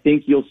 I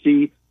think you'll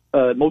see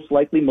most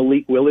likely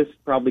Malik Willis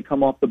probably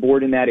come off the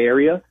board in that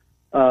area.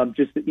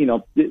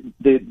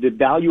 The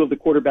value of the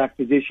quarterback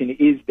position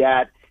is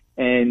that,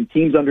 and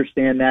teams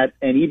understand that.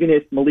 And even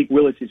if Malik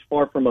Willis is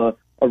far from a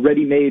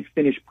ready-made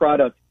finished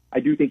product, I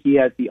do think he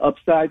has the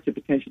upside to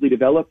potentially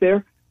develop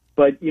there.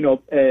 But,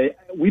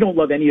 we don't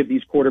love any of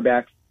these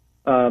quarterbacks.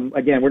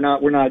 Again, we're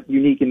not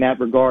unique in that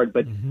regard,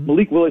 but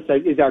Malik Willis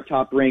is our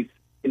top ranked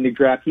in the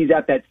draft. He's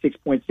at that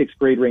 6.6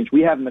 grade range.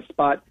 We have him a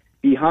spot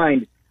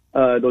behind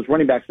those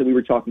running backs that we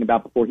were talking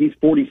about before. He's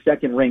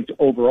 42nd ranked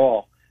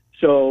overall.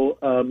 So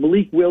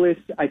Malik Willis,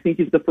 I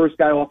think, is the first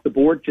guy off the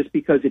board just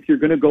because if you're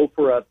going to go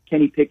for a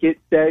Kenny Pickett,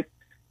 say,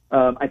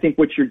 I think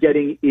what you're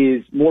getting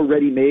is more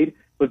ready-made,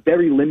 but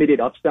very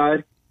limited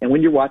upside. And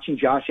when you're watching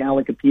Josh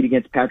Allen compete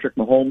against Patrick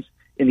Mahomes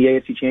in the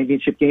AFC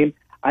Championship game,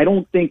 I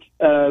don't think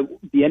the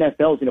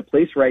NFL is in a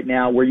place right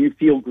now where you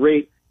feel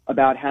great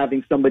about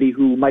having somebody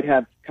who might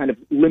have kind of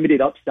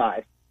limited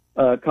upside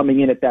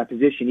coming in at that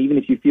position, even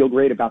if you feel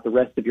great about the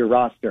rest of your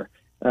roster.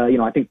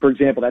 I think, for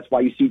example, that's why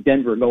you see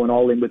Denver going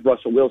all in with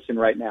Russell Wilson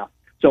right now.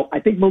 So I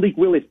think Malik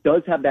Willis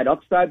does have that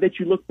upside that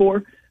you look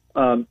for.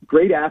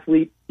 Great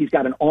athlete. He's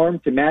got an arm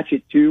to match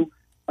it too.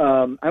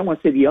 I don't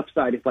want to say the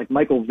upside is like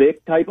Michael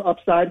Vick type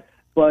upside,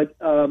 but,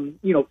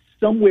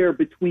 somewhere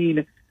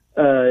between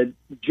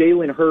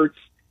Jalen Hurts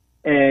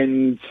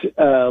and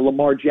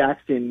Lamar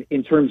Jackson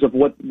in terms of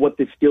what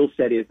the skill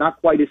set is.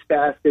 Not quite as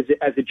fast as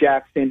a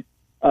Jackson.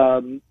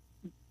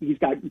 He's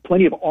got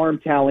plenty of arm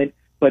talent,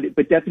 but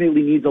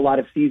definitely needs a lot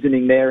of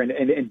seasoning there,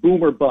 and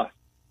boom or bust.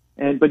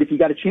 But if you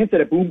got a chance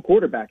at a boom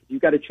quarterback, if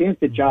you've got a chance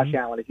at Josh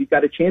Allen, if you've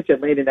got a chance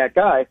at landing that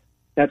guy,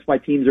 that's why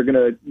teams are going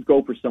to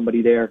go for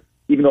somebody there,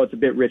 even though it's a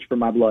bit rich for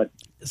my blood.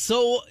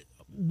 So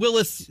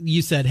Willis,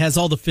 you said, has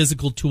all the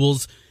physical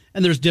tools,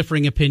 and there's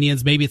differing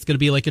opinions. Maybe it's going to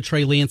be like a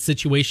Trey Lance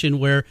situation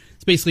where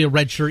it's basically a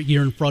redshirt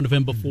year in front of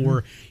him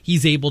before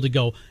he's able to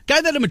go.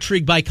 Guy that I'm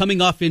intrigued by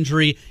coming off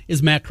injury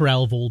is Matt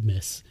Corral of Ole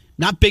Miss.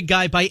 Not big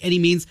guy by any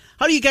means.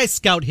 How do you guys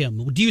scout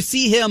him? Do you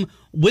see him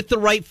with the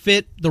right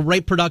fit, the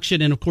right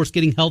production, and of course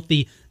getting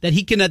healthy, that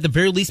he can at the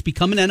very least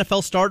become an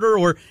NFL starter,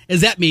 or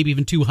is that maybe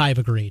even too high of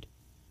a grade?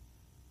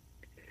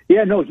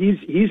 Yeah, no,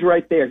 he's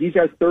right there. He's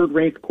our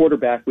third-ranked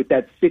quarterback with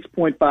that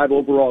 6.5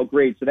 overall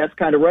grade. So that's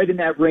kind of right in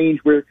that range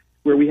where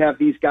we have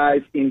these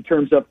guys in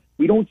terms of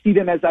we don't see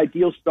them as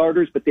ideal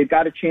starters, but they've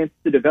got a chance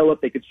to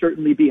develop. They could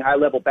certainly be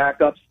high-level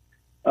backups.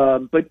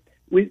 But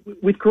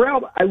with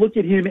Corral, I look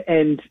at him,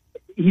 and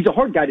he's a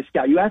hard guy to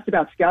scout. You asked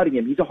about scouting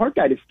him. He's a hard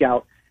guy to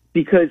scout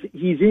because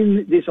he's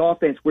in this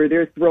offense where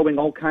they're throwing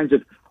all kinds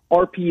of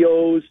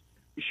RPOs,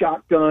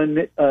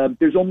 shotgun.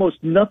 There's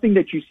almost nothing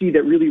that you see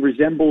that really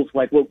resembles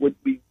like what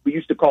we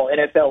used to call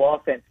NFL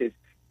offenses.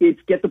 It's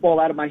get the ball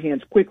out of my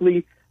hands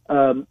quickly,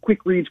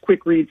 quick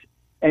reads.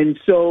 And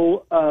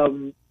so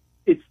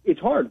it's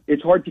hard.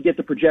 It's hard to get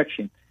the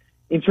projection.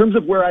 In terms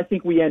of where I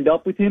think we end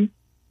up with him,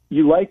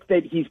 you like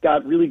that he's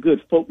got really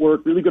good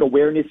footwork, really good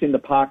awareness in the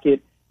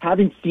pocket.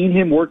 Haven't seen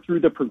him work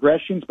through the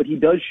progressions, but he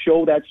does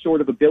show that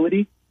sort of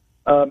ability.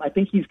 I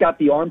think he's got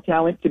the arm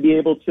talent to be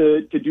able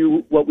to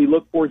do what we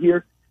look for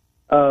here.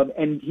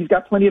 And he's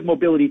got plenty of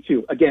mobility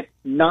too. Again,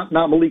 not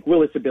Malik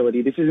Willis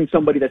ability. This isn't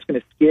somebody that's going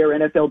to scare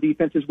NFL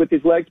defenses with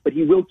his legs, but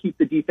he will keep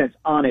the defense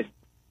honest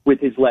with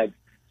his legs.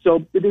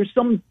 So there's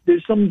some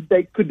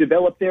that could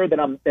develop there that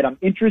I'm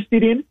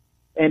interested in,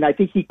 and I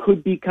think he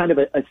could be kind of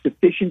a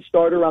sufficient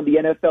starter on the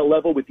NFL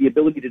level with the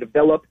ability to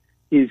develop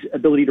his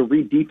ability to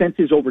read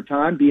defenses over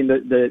time, being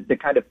the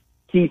kind of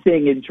key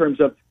thing in terms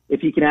of if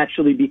he can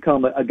actually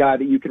become a guy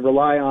that you can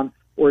rely on,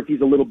 or if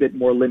he's a little bit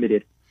more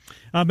limited.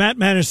 Matt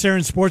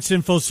Manasseh, Sports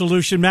Info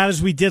Solution. Matt,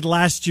 as we did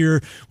last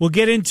year, we'll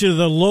get into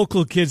the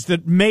local kids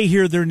that may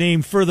hear their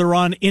name further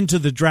on into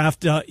the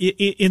draft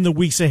in the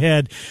weeks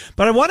ahead.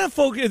 But I want to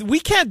focus. We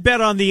can't bet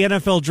on the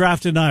NFL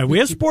draft in Iowa. We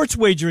have sports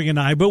wagering in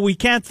Iowa, but we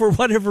can't, for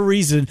whatever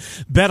reason,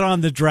 bet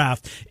on the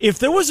draft. If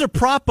there was a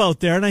prop out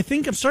there, and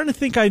I'm starting to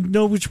think I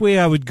know which way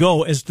I would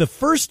go, as the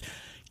first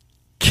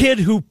kid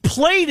who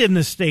played in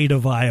the state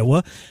of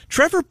Iowa,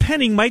 Trevor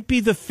Penning might be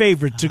the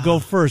favorite to go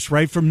first,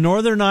 right, from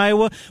Northern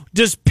Iowa.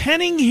 Does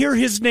Penning hear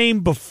his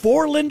name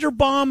before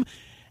Linderbaum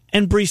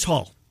and Breece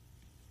Hall?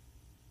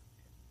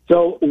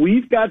 So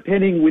we've got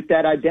Penning with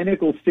that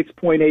identical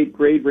 6.8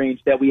 grade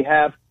range that we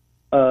have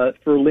for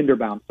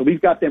Linderbaum. So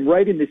we've got them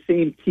right in the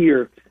same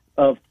tier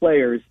of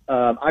players.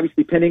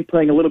 Obviously, Penning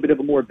playing a little bit of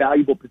a more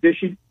valuable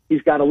position.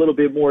 He's got a little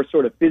bit more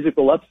sort of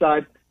physical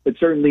upside, but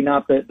certainly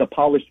not the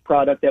polished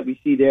product that we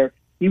see there.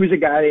 He was a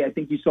guy, I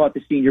think you saw at the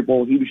Senior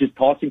Bowl, he was just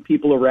tossing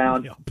people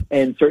around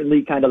and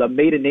certainly kind of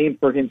made a name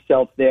for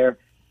himself there.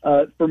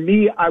 For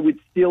me, I would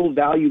still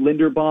value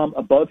Linderbaum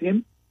above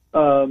him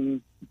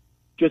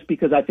just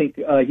because I think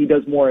he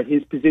does more at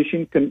his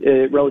position,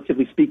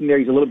 relatively speaking there.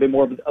 He's a little bit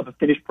more of a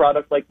finished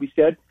product, like we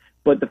said.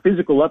 But the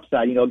physical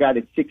upside, a guy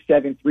that's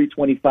 6'7",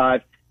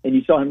 325, and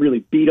you saw him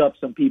really beat up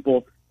some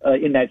people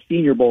in that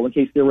Senior Bowl in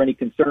case there were any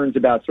concerns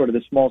about sort of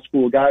the small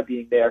school guy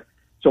being there.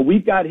 So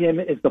we've got him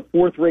as the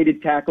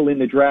fourth-rated tackle in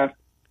the draft.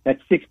 That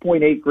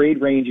 6.8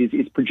 grade range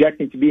is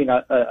projecting to being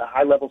a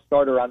high-level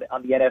starter on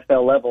the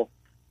NFL level.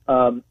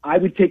 I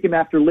would take him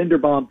after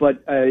Linderbaum,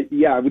 but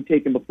I would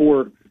take him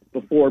before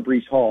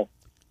Breece Hall.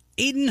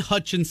 Aiden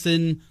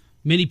Hutchinson,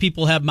 many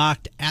people have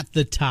mocked at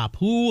the top.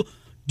 Who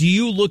do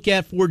you look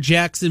at for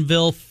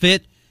Jacksonville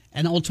fit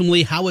and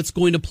ultimately how it's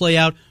going to play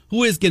out?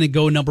 Who is going to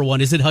go number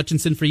one? Is it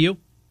Hutchinson for you?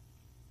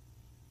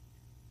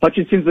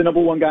 Hutchinson's the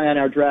number one guy on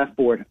our draft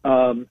board.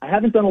 I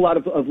haven't done a lot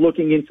of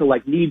looking into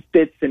like need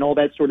fits and all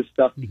that sort of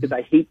stuff because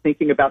I hate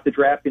thinking about the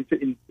draft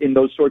in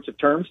those sorts of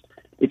terms.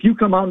 If you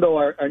come onto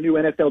our new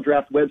NFL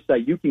draft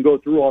website, you can go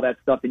through all that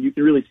stuff and you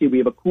can really see we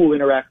have a cool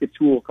interactive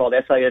tool called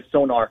SIS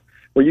Sonar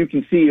where you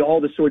can see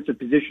all the sorts of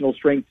positional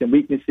strengths and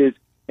weaknesses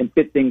and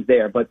fit things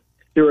there. But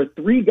there are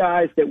three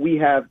guys that we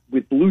have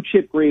with blue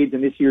chip grades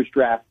in this year's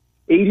draft.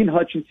 Aiden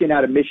Hutchinson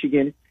out of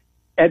Michigan,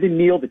 Evan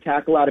Neal, the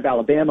tackle out of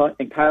Alabama,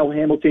 and Kyle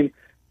Hamilton,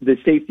 the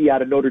safety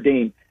out of Notre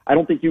Dame. I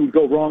don't think you would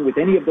go wrong with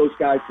any of those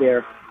guys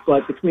there,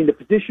 but between the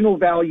positional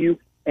value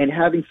and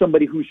having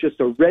somebody who's just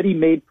a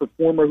ready-made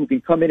performer who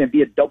can come in and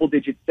be a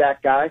double-digit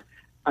sack guy,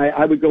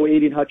 I would go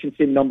Aiden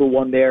Hutchinson number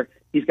one there.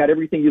 He's got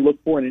everything you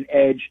look for in an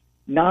edge,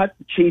 not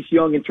Chase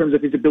Young in terms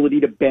of his ability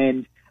to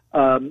bend,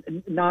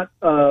 not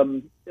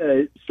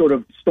sort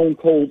of stone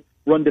cold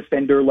run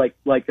defender like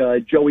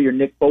Joey or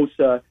Nick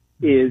Bosa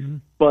is,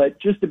 but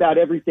just about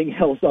everything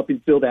else up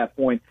until that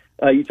point.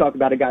 You talk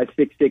about a guy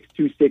 6'6",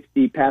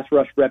 260, pass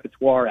rush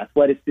repertoire,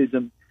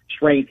 athleticism,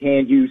 strength,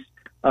 hand use,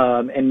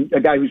 and a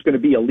guy who's going to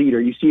be a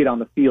leader. You see it on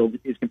the field,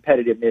 his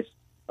competitiveness.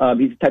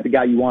 He's the type of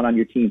guy you want on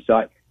your team.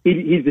 So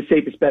he's the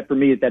safest bet for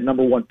me at that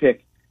number one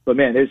pick. But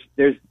man,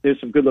 there's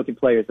some good looking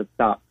players at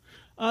the top.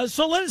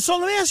 So let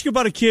me ask you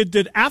about a kid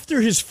that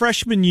after his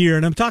freshman year,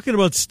 and I'm talking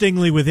about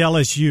Stingley with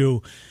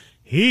LSU.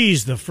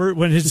 He's the first,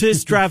 when it's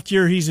his draft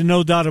year, he's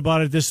no doubt about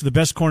it. This is the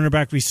best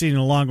cornerback we've seen in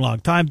a long, long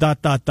time, ...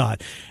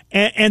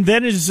 And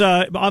then his,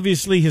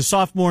 obviously his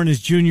sophomore and his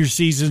junior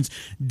seasons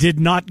did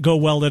not go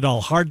well at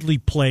all, hardly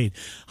played.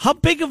 How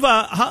big of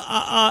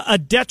a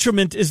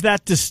detriment is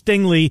that to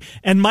Stingley?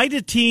 And might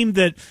a team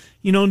that,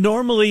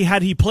 normally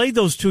had he played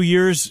those 2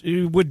 years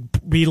would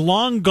be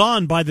long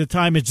gone by the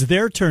time it's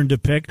their turn to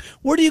pick?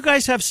 Where do you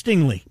guys have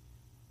Stingley?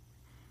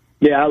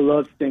 Yeah, I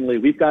love Stingley.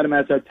 We've got him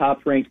as our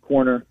top-ranked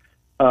corner.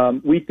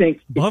 We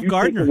think if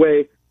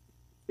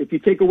you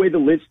take away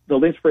the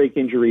Linsfrake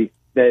injury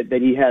that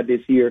he had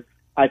this year,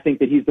 I think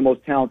that he's the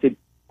most talented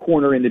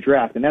corner in the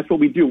draft. And that's what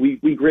we do.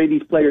 We grade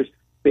these players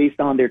based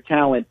on their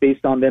talent,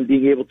 based on them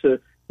being able to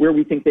where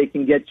we think they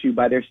can get to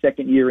by their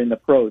second year in the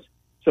pros.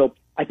 So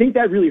I think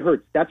that really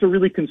hurts. That's a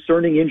really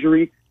concerning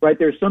injury, right?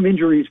 There's some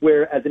injuries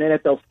where as an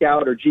NFL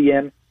scout or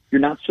GM,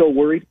 you're not so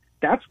worried.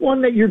 That's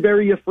one that you're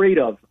very afraid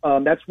of.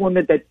 That's one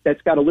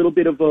that's got a little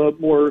bit of a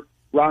more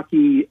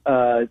rocky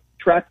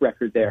track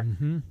record there.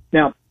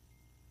 Now,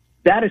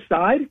 that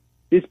aside,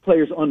 this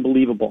player's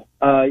unbelievable.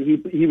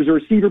 He was a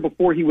receiver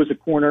before he was a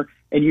corner,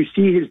 and you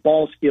see his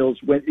ball skills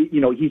when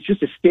he's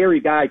just a scary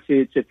guy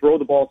to throw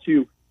the ball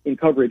to in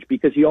coverage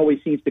because he always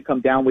seems to come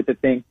down with the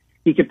thing.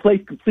 He can play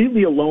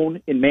completely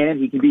alone in man.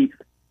 He can be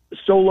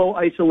solo,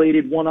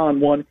 isolated,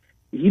 one-on-one.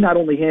 He not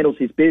only handles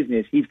his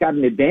business, he's got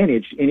an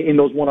advantage in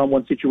those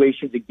one-on-one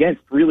situations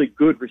against really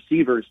good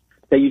receivers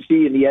that you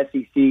see in the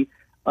SEC.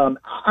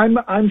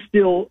 I'm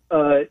still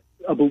a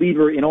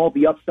believer in all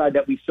the upside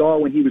that we saw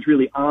when he was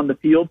really on the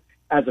field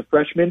as a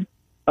freshman,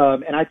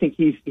 and I think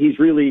he's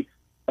really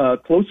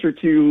closer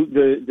to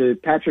the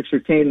Patrick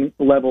Surtain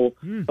level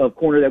of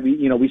corner that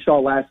we saw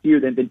last year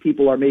than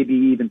people are maybe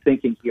even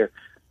thinking here.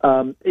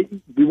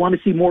 We want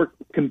to see more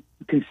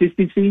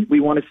consistency. We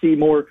want to see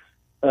more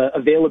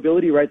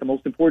availability. Right, the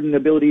most important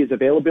ability is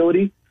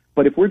availability.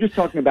 But if we're just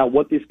talking about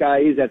what this guy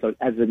is as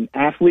an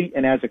athlete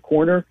and as a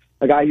corner,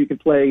 a guy who can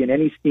play in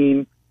any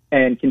scheme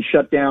and can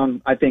shut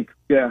down, I think,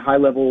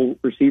 high-level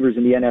receivers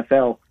in the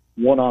NFL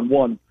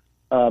one-on-one.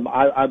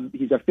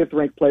 He's our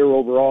fifth-ranked player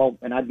overall,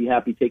 and I'd be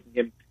happy taking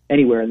him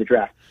anywhere in the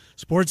draft.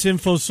 Sports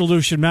Info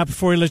Solution. Matt,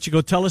 before we let you go,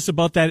 tell us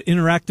about that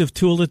interactive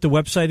tool at the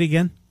website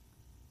again.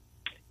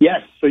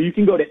 Yes, so you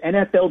can go to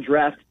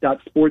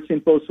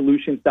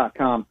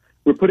nfldraft.sportsinfosolutions.com.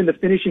 We're putting the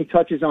finishing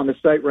touches on the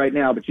site right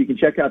now, but you can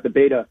check out the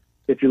beta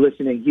if you're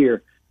listening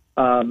here.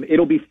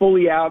 It'll be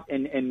fully out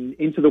and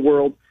into the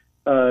world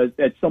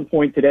at some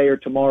point today or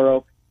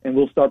tomorrow, and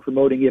we'll start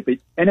promoting it. But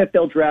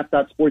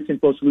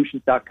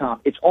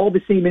nfldraft.sportsinfosolutions.com. It's all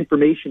the same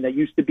information that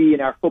used to be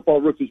in our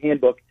football rookie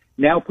handbook,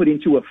 now put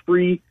into a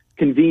free,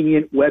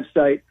 convenient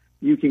website.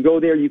 You can go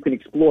there. You can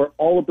explore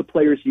all of the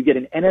players. You get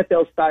an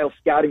NFL-style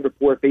scouting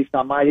report based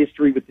on my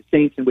history with the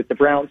Saints and with the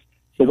Browns,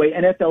 the way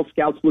NFL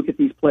scouts look at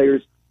these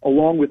players,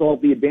 along with all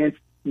the advanced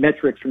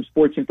metrics from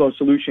Sports Info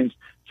Solutions,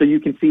 so you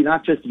can see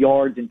not just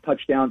yards and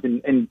touchdowns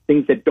and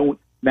things that don't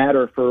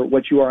matter for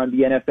what you are on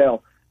the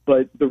NFL,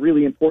 but the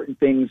really important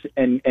things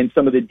and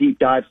some of the deep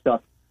dive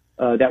stuff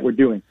that we're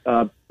doing.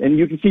 And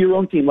you can see your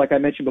own team, like I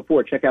mentioned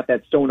before. Check out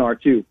that sonar,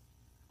 too.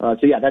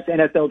 That's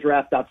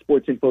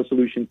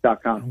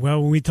nfldraft.sportsinfosolutions.com.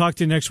 Well, when we talk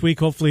to you next week,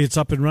 hopefully it's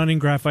up and running.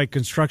 Graphite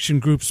Construction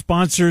Group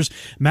sponsors.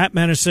 Matt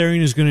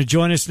Manasarian is going to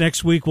join us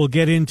next week. We'll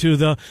get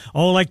into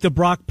like the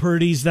Brock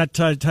Purdy's, that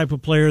type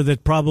of player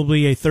that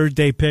probably a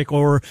third-day pick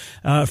or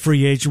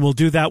free agent. We'll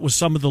do that with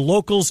some of the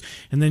locals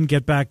and then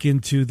get back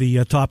into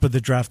the top of the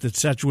draft,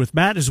 etc. with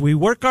Matt as we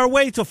work our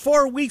way to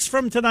 4 weeks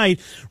from tonight,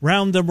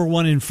 round number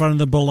 1 in front of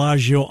the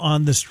Bellagio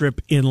on the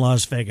Strip in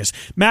Las Vegas.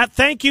 Matt,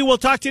 thank you. We'll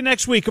talk to you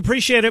next week.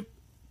 Appreciate it.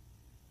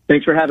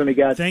 Thanks for having me,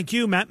 guys. Thank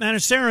you, Matt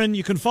Manasarian.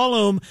 You can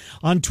follow him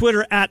on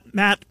Twitter at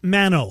Matt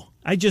Mano.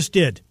 I just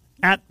did.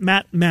 At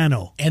Matt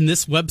Mano. And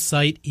this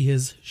website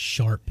is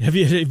sharp. Have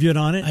you been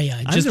on it?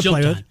 I just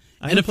jumped on.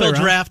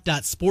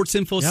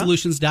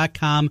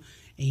 NFLdraft.sportsinfosolutions.com.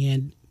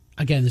 And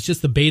again, it's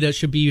just the beta. It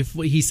should be,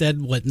 he said,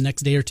 the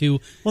next day or two.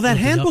 Well, that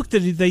handbook that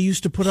they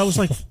used to put out was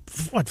like,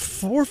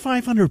 400 or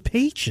 500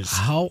 pages.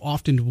 How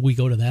often do we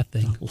go to that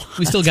thing?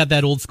 We still got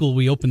that old school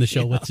we opened the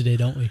show with today,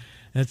 don't we?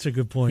 That's a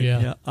good point.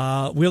 Yeah.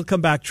 We'll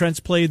come back. Trent's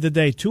play of the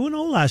day.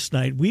 2-0 last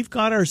night. We've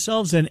got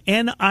ourselves an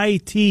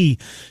NIT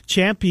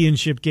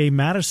championship game,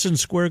 Madison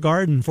Square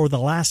Garden, for the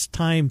last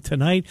time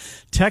tonight.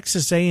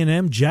 Texas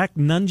A&M, Jack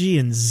Nunge,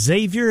 and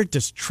Xavier.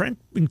 Does Trent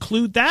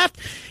include that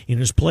in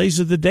his plays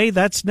of the day?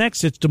 That's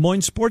next. It's Des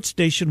Moines Sports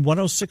Station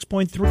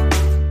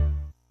 106.3.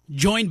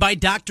 Joined by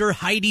Dr.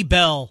 Heidi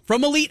Bell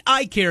from Elite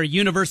Eye Care,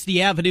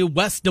 University Avenue,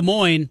 West Des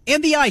Moines,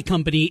 and the Eye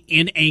Company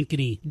in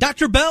Ankeny.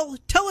 Dr. Bell,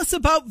 tell us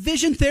about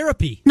vision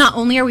therapy. Not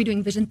only are we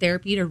doing vision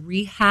therapy to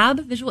rehab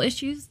visual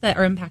issues that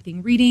are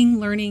impacting reading,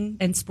 learning,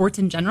 and sports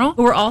in general,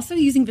 but we're also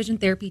using vision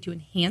therapy to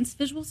enhance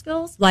visual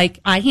skills like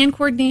eye-hand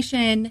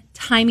coordination,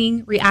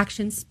 timing,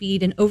 reaction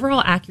speed, and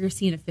overall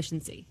accuracy and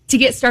efficiency. To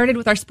get started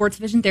with our sports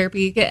vision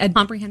therapy, get a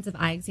comprehensive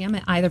eye exam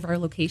at either of our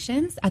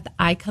locations, at the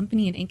Eye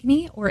Company in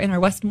Ankeny or in our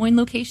West Des Moines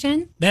location.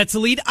 That's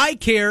Elite Eye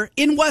Care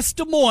in West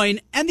Des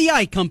Moines and the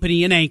Eye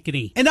Company in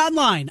Ankeny. And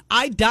online,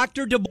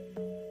 iDoctor.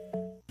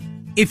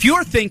 If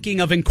you're thinking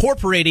of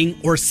incorporating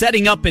or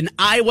setting up an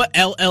Iowa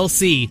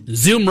LLC,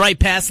 zoom right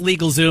past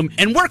LegalZoom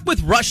and work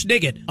with Rush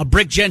Niggett, a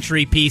Brick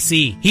Gentry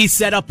PC. He's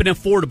set up an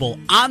affordable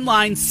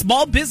online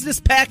small business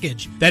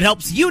package that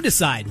helps you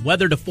decide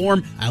whether to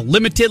form a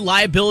limited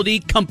liability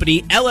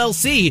company,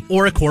 LLC,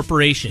 or a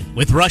corporation.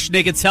 With Rush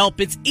Niggett's help,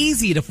 it's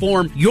easy to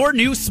form your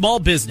new small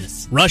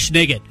business. Rush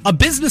Niggett, a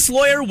business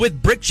lawyer with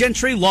Brick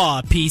Gentry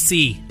Law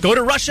PC. Go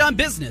to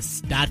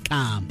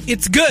rushonbusiness.com.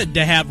 It's good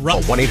to have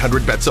Rush.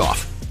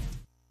 1-800-BETS-OFF.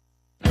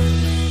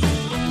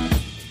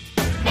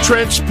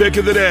 Trent's Pick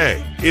of the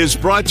Day is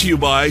brought to you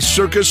by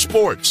Circus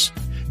Sports.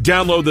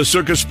 Download the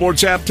Circus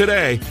Sports app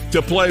today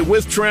to play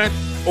with Trent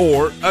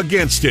or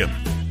against him.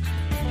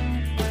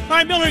 All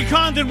right, Miller and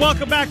Condon,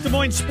 welcome back to Des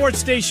Moines Sports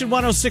Station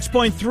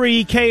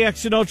 106.3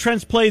 KXNO.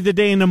 Trent's Play of the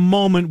Day in a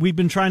moment. We've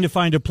been trying to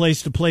find a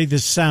place to play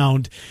this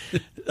sound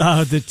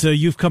that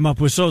you've come up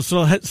with. So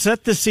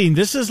set the scene.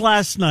 This is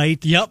last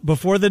night. Yep.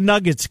 Before the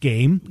Nuggets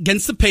game.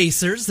 Against the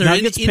Pacers. They're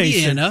Nuggets, in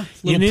Indiana.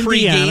 Little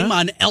pregame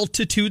on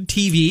Altitude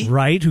TV.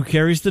 Right, who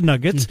carries the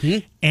Nuggets.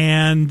 Mm-hmm.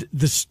 And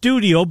the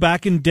studio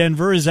back in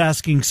Denver is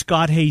asking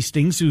Scott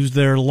Hastings, who's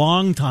their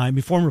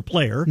former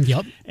player.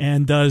 Yep.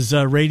 And does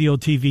radio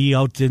TV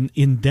out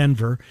in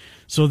Denver.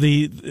 So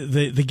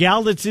the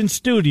gal that's in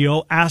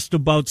studio asked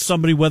about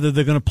somebody whether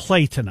they're going to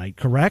play tonight,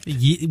 correct?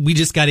 We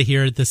just got to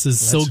hear it. This is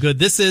so good.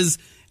 This is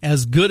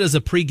as good as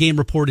a pregame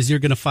report as you're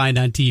going to find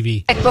on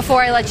TV.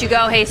 Before I let you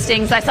go,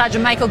 Hastings, I saw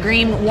JaMychal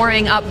Green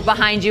warming up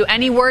behind you.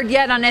 Any word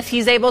yet on if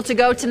he's able to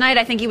go tonight?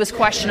 I think he was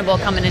questionable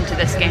coming into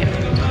this game.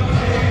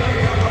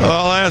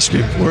 I'll ask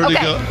him. Where'd he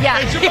go? Yeah.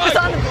 Hey,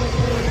 JaMychal!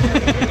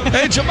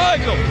 Hey,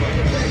 JaMychal!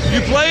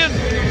 You playing?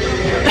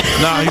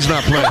 No, he's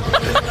not playing.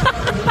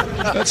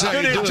 That's how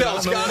you do it.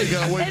 Scotty.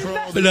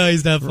 But no,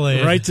 he's not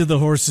playing. Right to the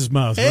horse's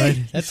mouth,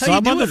 right? That's how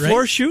you do it, on the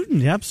floor right?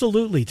 shooting.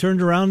 Absolutely.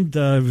 Turned around,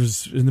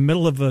 was in the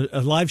middle of a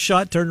live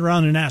shot, turned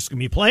around and asked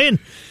him, you playing?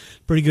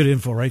 Pretty good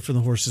info right from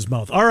the horse's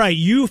mouth. All right,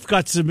 you've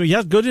got some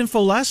good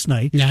info last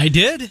night. Yeah, I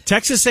did.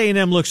 Texas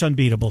A&M looks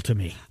unbeatable to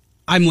me.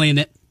 I'm laying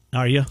it.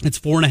 Are you? It's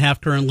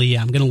 4.5 currently.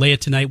 Yeah, I'm going to lay it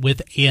tonight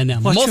with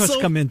A&M. Watch us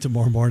come in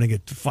tomorrow morning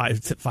at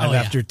 5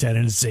 after 10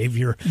 and save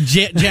your...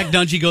 Jack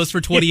Dungy goes for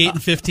 28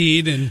 and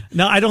 15. And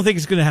no, I don't think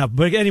it's going to happen.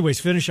 But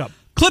anyways, finish up.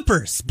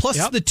 Clippers,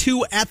 plus the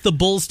 2 at the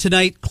Bulls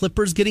tonight.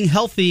 Clippers getting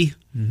healthy.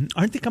 Mm-hmm.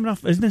 Aren't they coming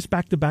off? Isn't this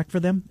back-to-back for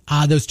them?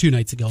 Those 2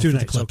 nights ago. 2 for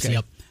nights, the Clips, okay.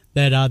 Yep.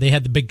 That they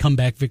had the big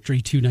comeback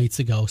victory 2 nights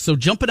ago. So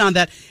jumping on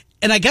that.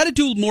 And I got to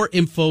do more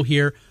info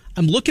here.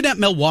 I'm looking at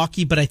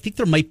Milwaukee, but I think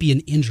there might be an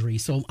injury.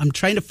 So I'm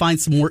trying to find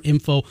some more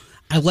info.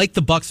 I like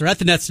the Bucks. They're at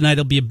the Nets tonight.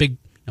 It'll be a big,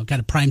 kind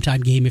of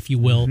primetime game, if you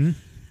will. Mm-hmm.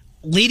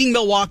 Leading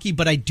Milwaukee,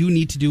 but I do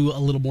need to do a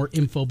little more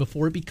info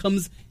before it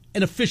becomes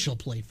an official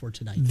play for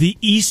tonight. The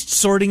East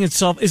sorting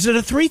itself. Is it a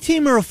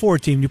 3-team or a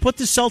 4-team? You put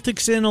the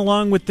Celtics in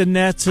along with the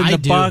Nets and the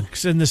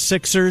Bucks and the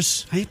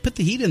Sixers. I put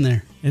the Heat in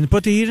there. And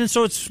put the Heat in,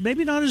 so it's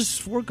maybe not as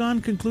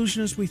foregone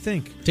conclusion as we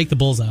think. Take the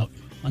Bulls out.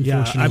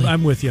 Unfortunately. Yeah,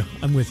 I'm with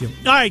you.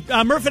 All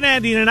right, Murph and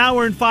Andy in an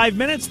hour and 5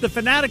 minutes. The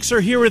Fanatics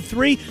are here at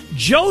 3.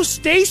 Joe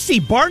Stacy,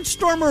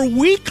 Barnstormer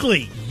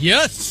Weekly.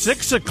 Yes.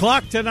 6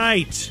 o'clock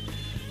tonight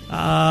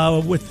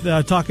with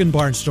Talking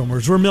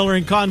Barnstormers. We're Miller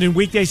and Condon,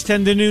 weekdays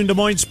 10 to noon, Des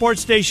Moines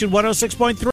Sports Station 106.3.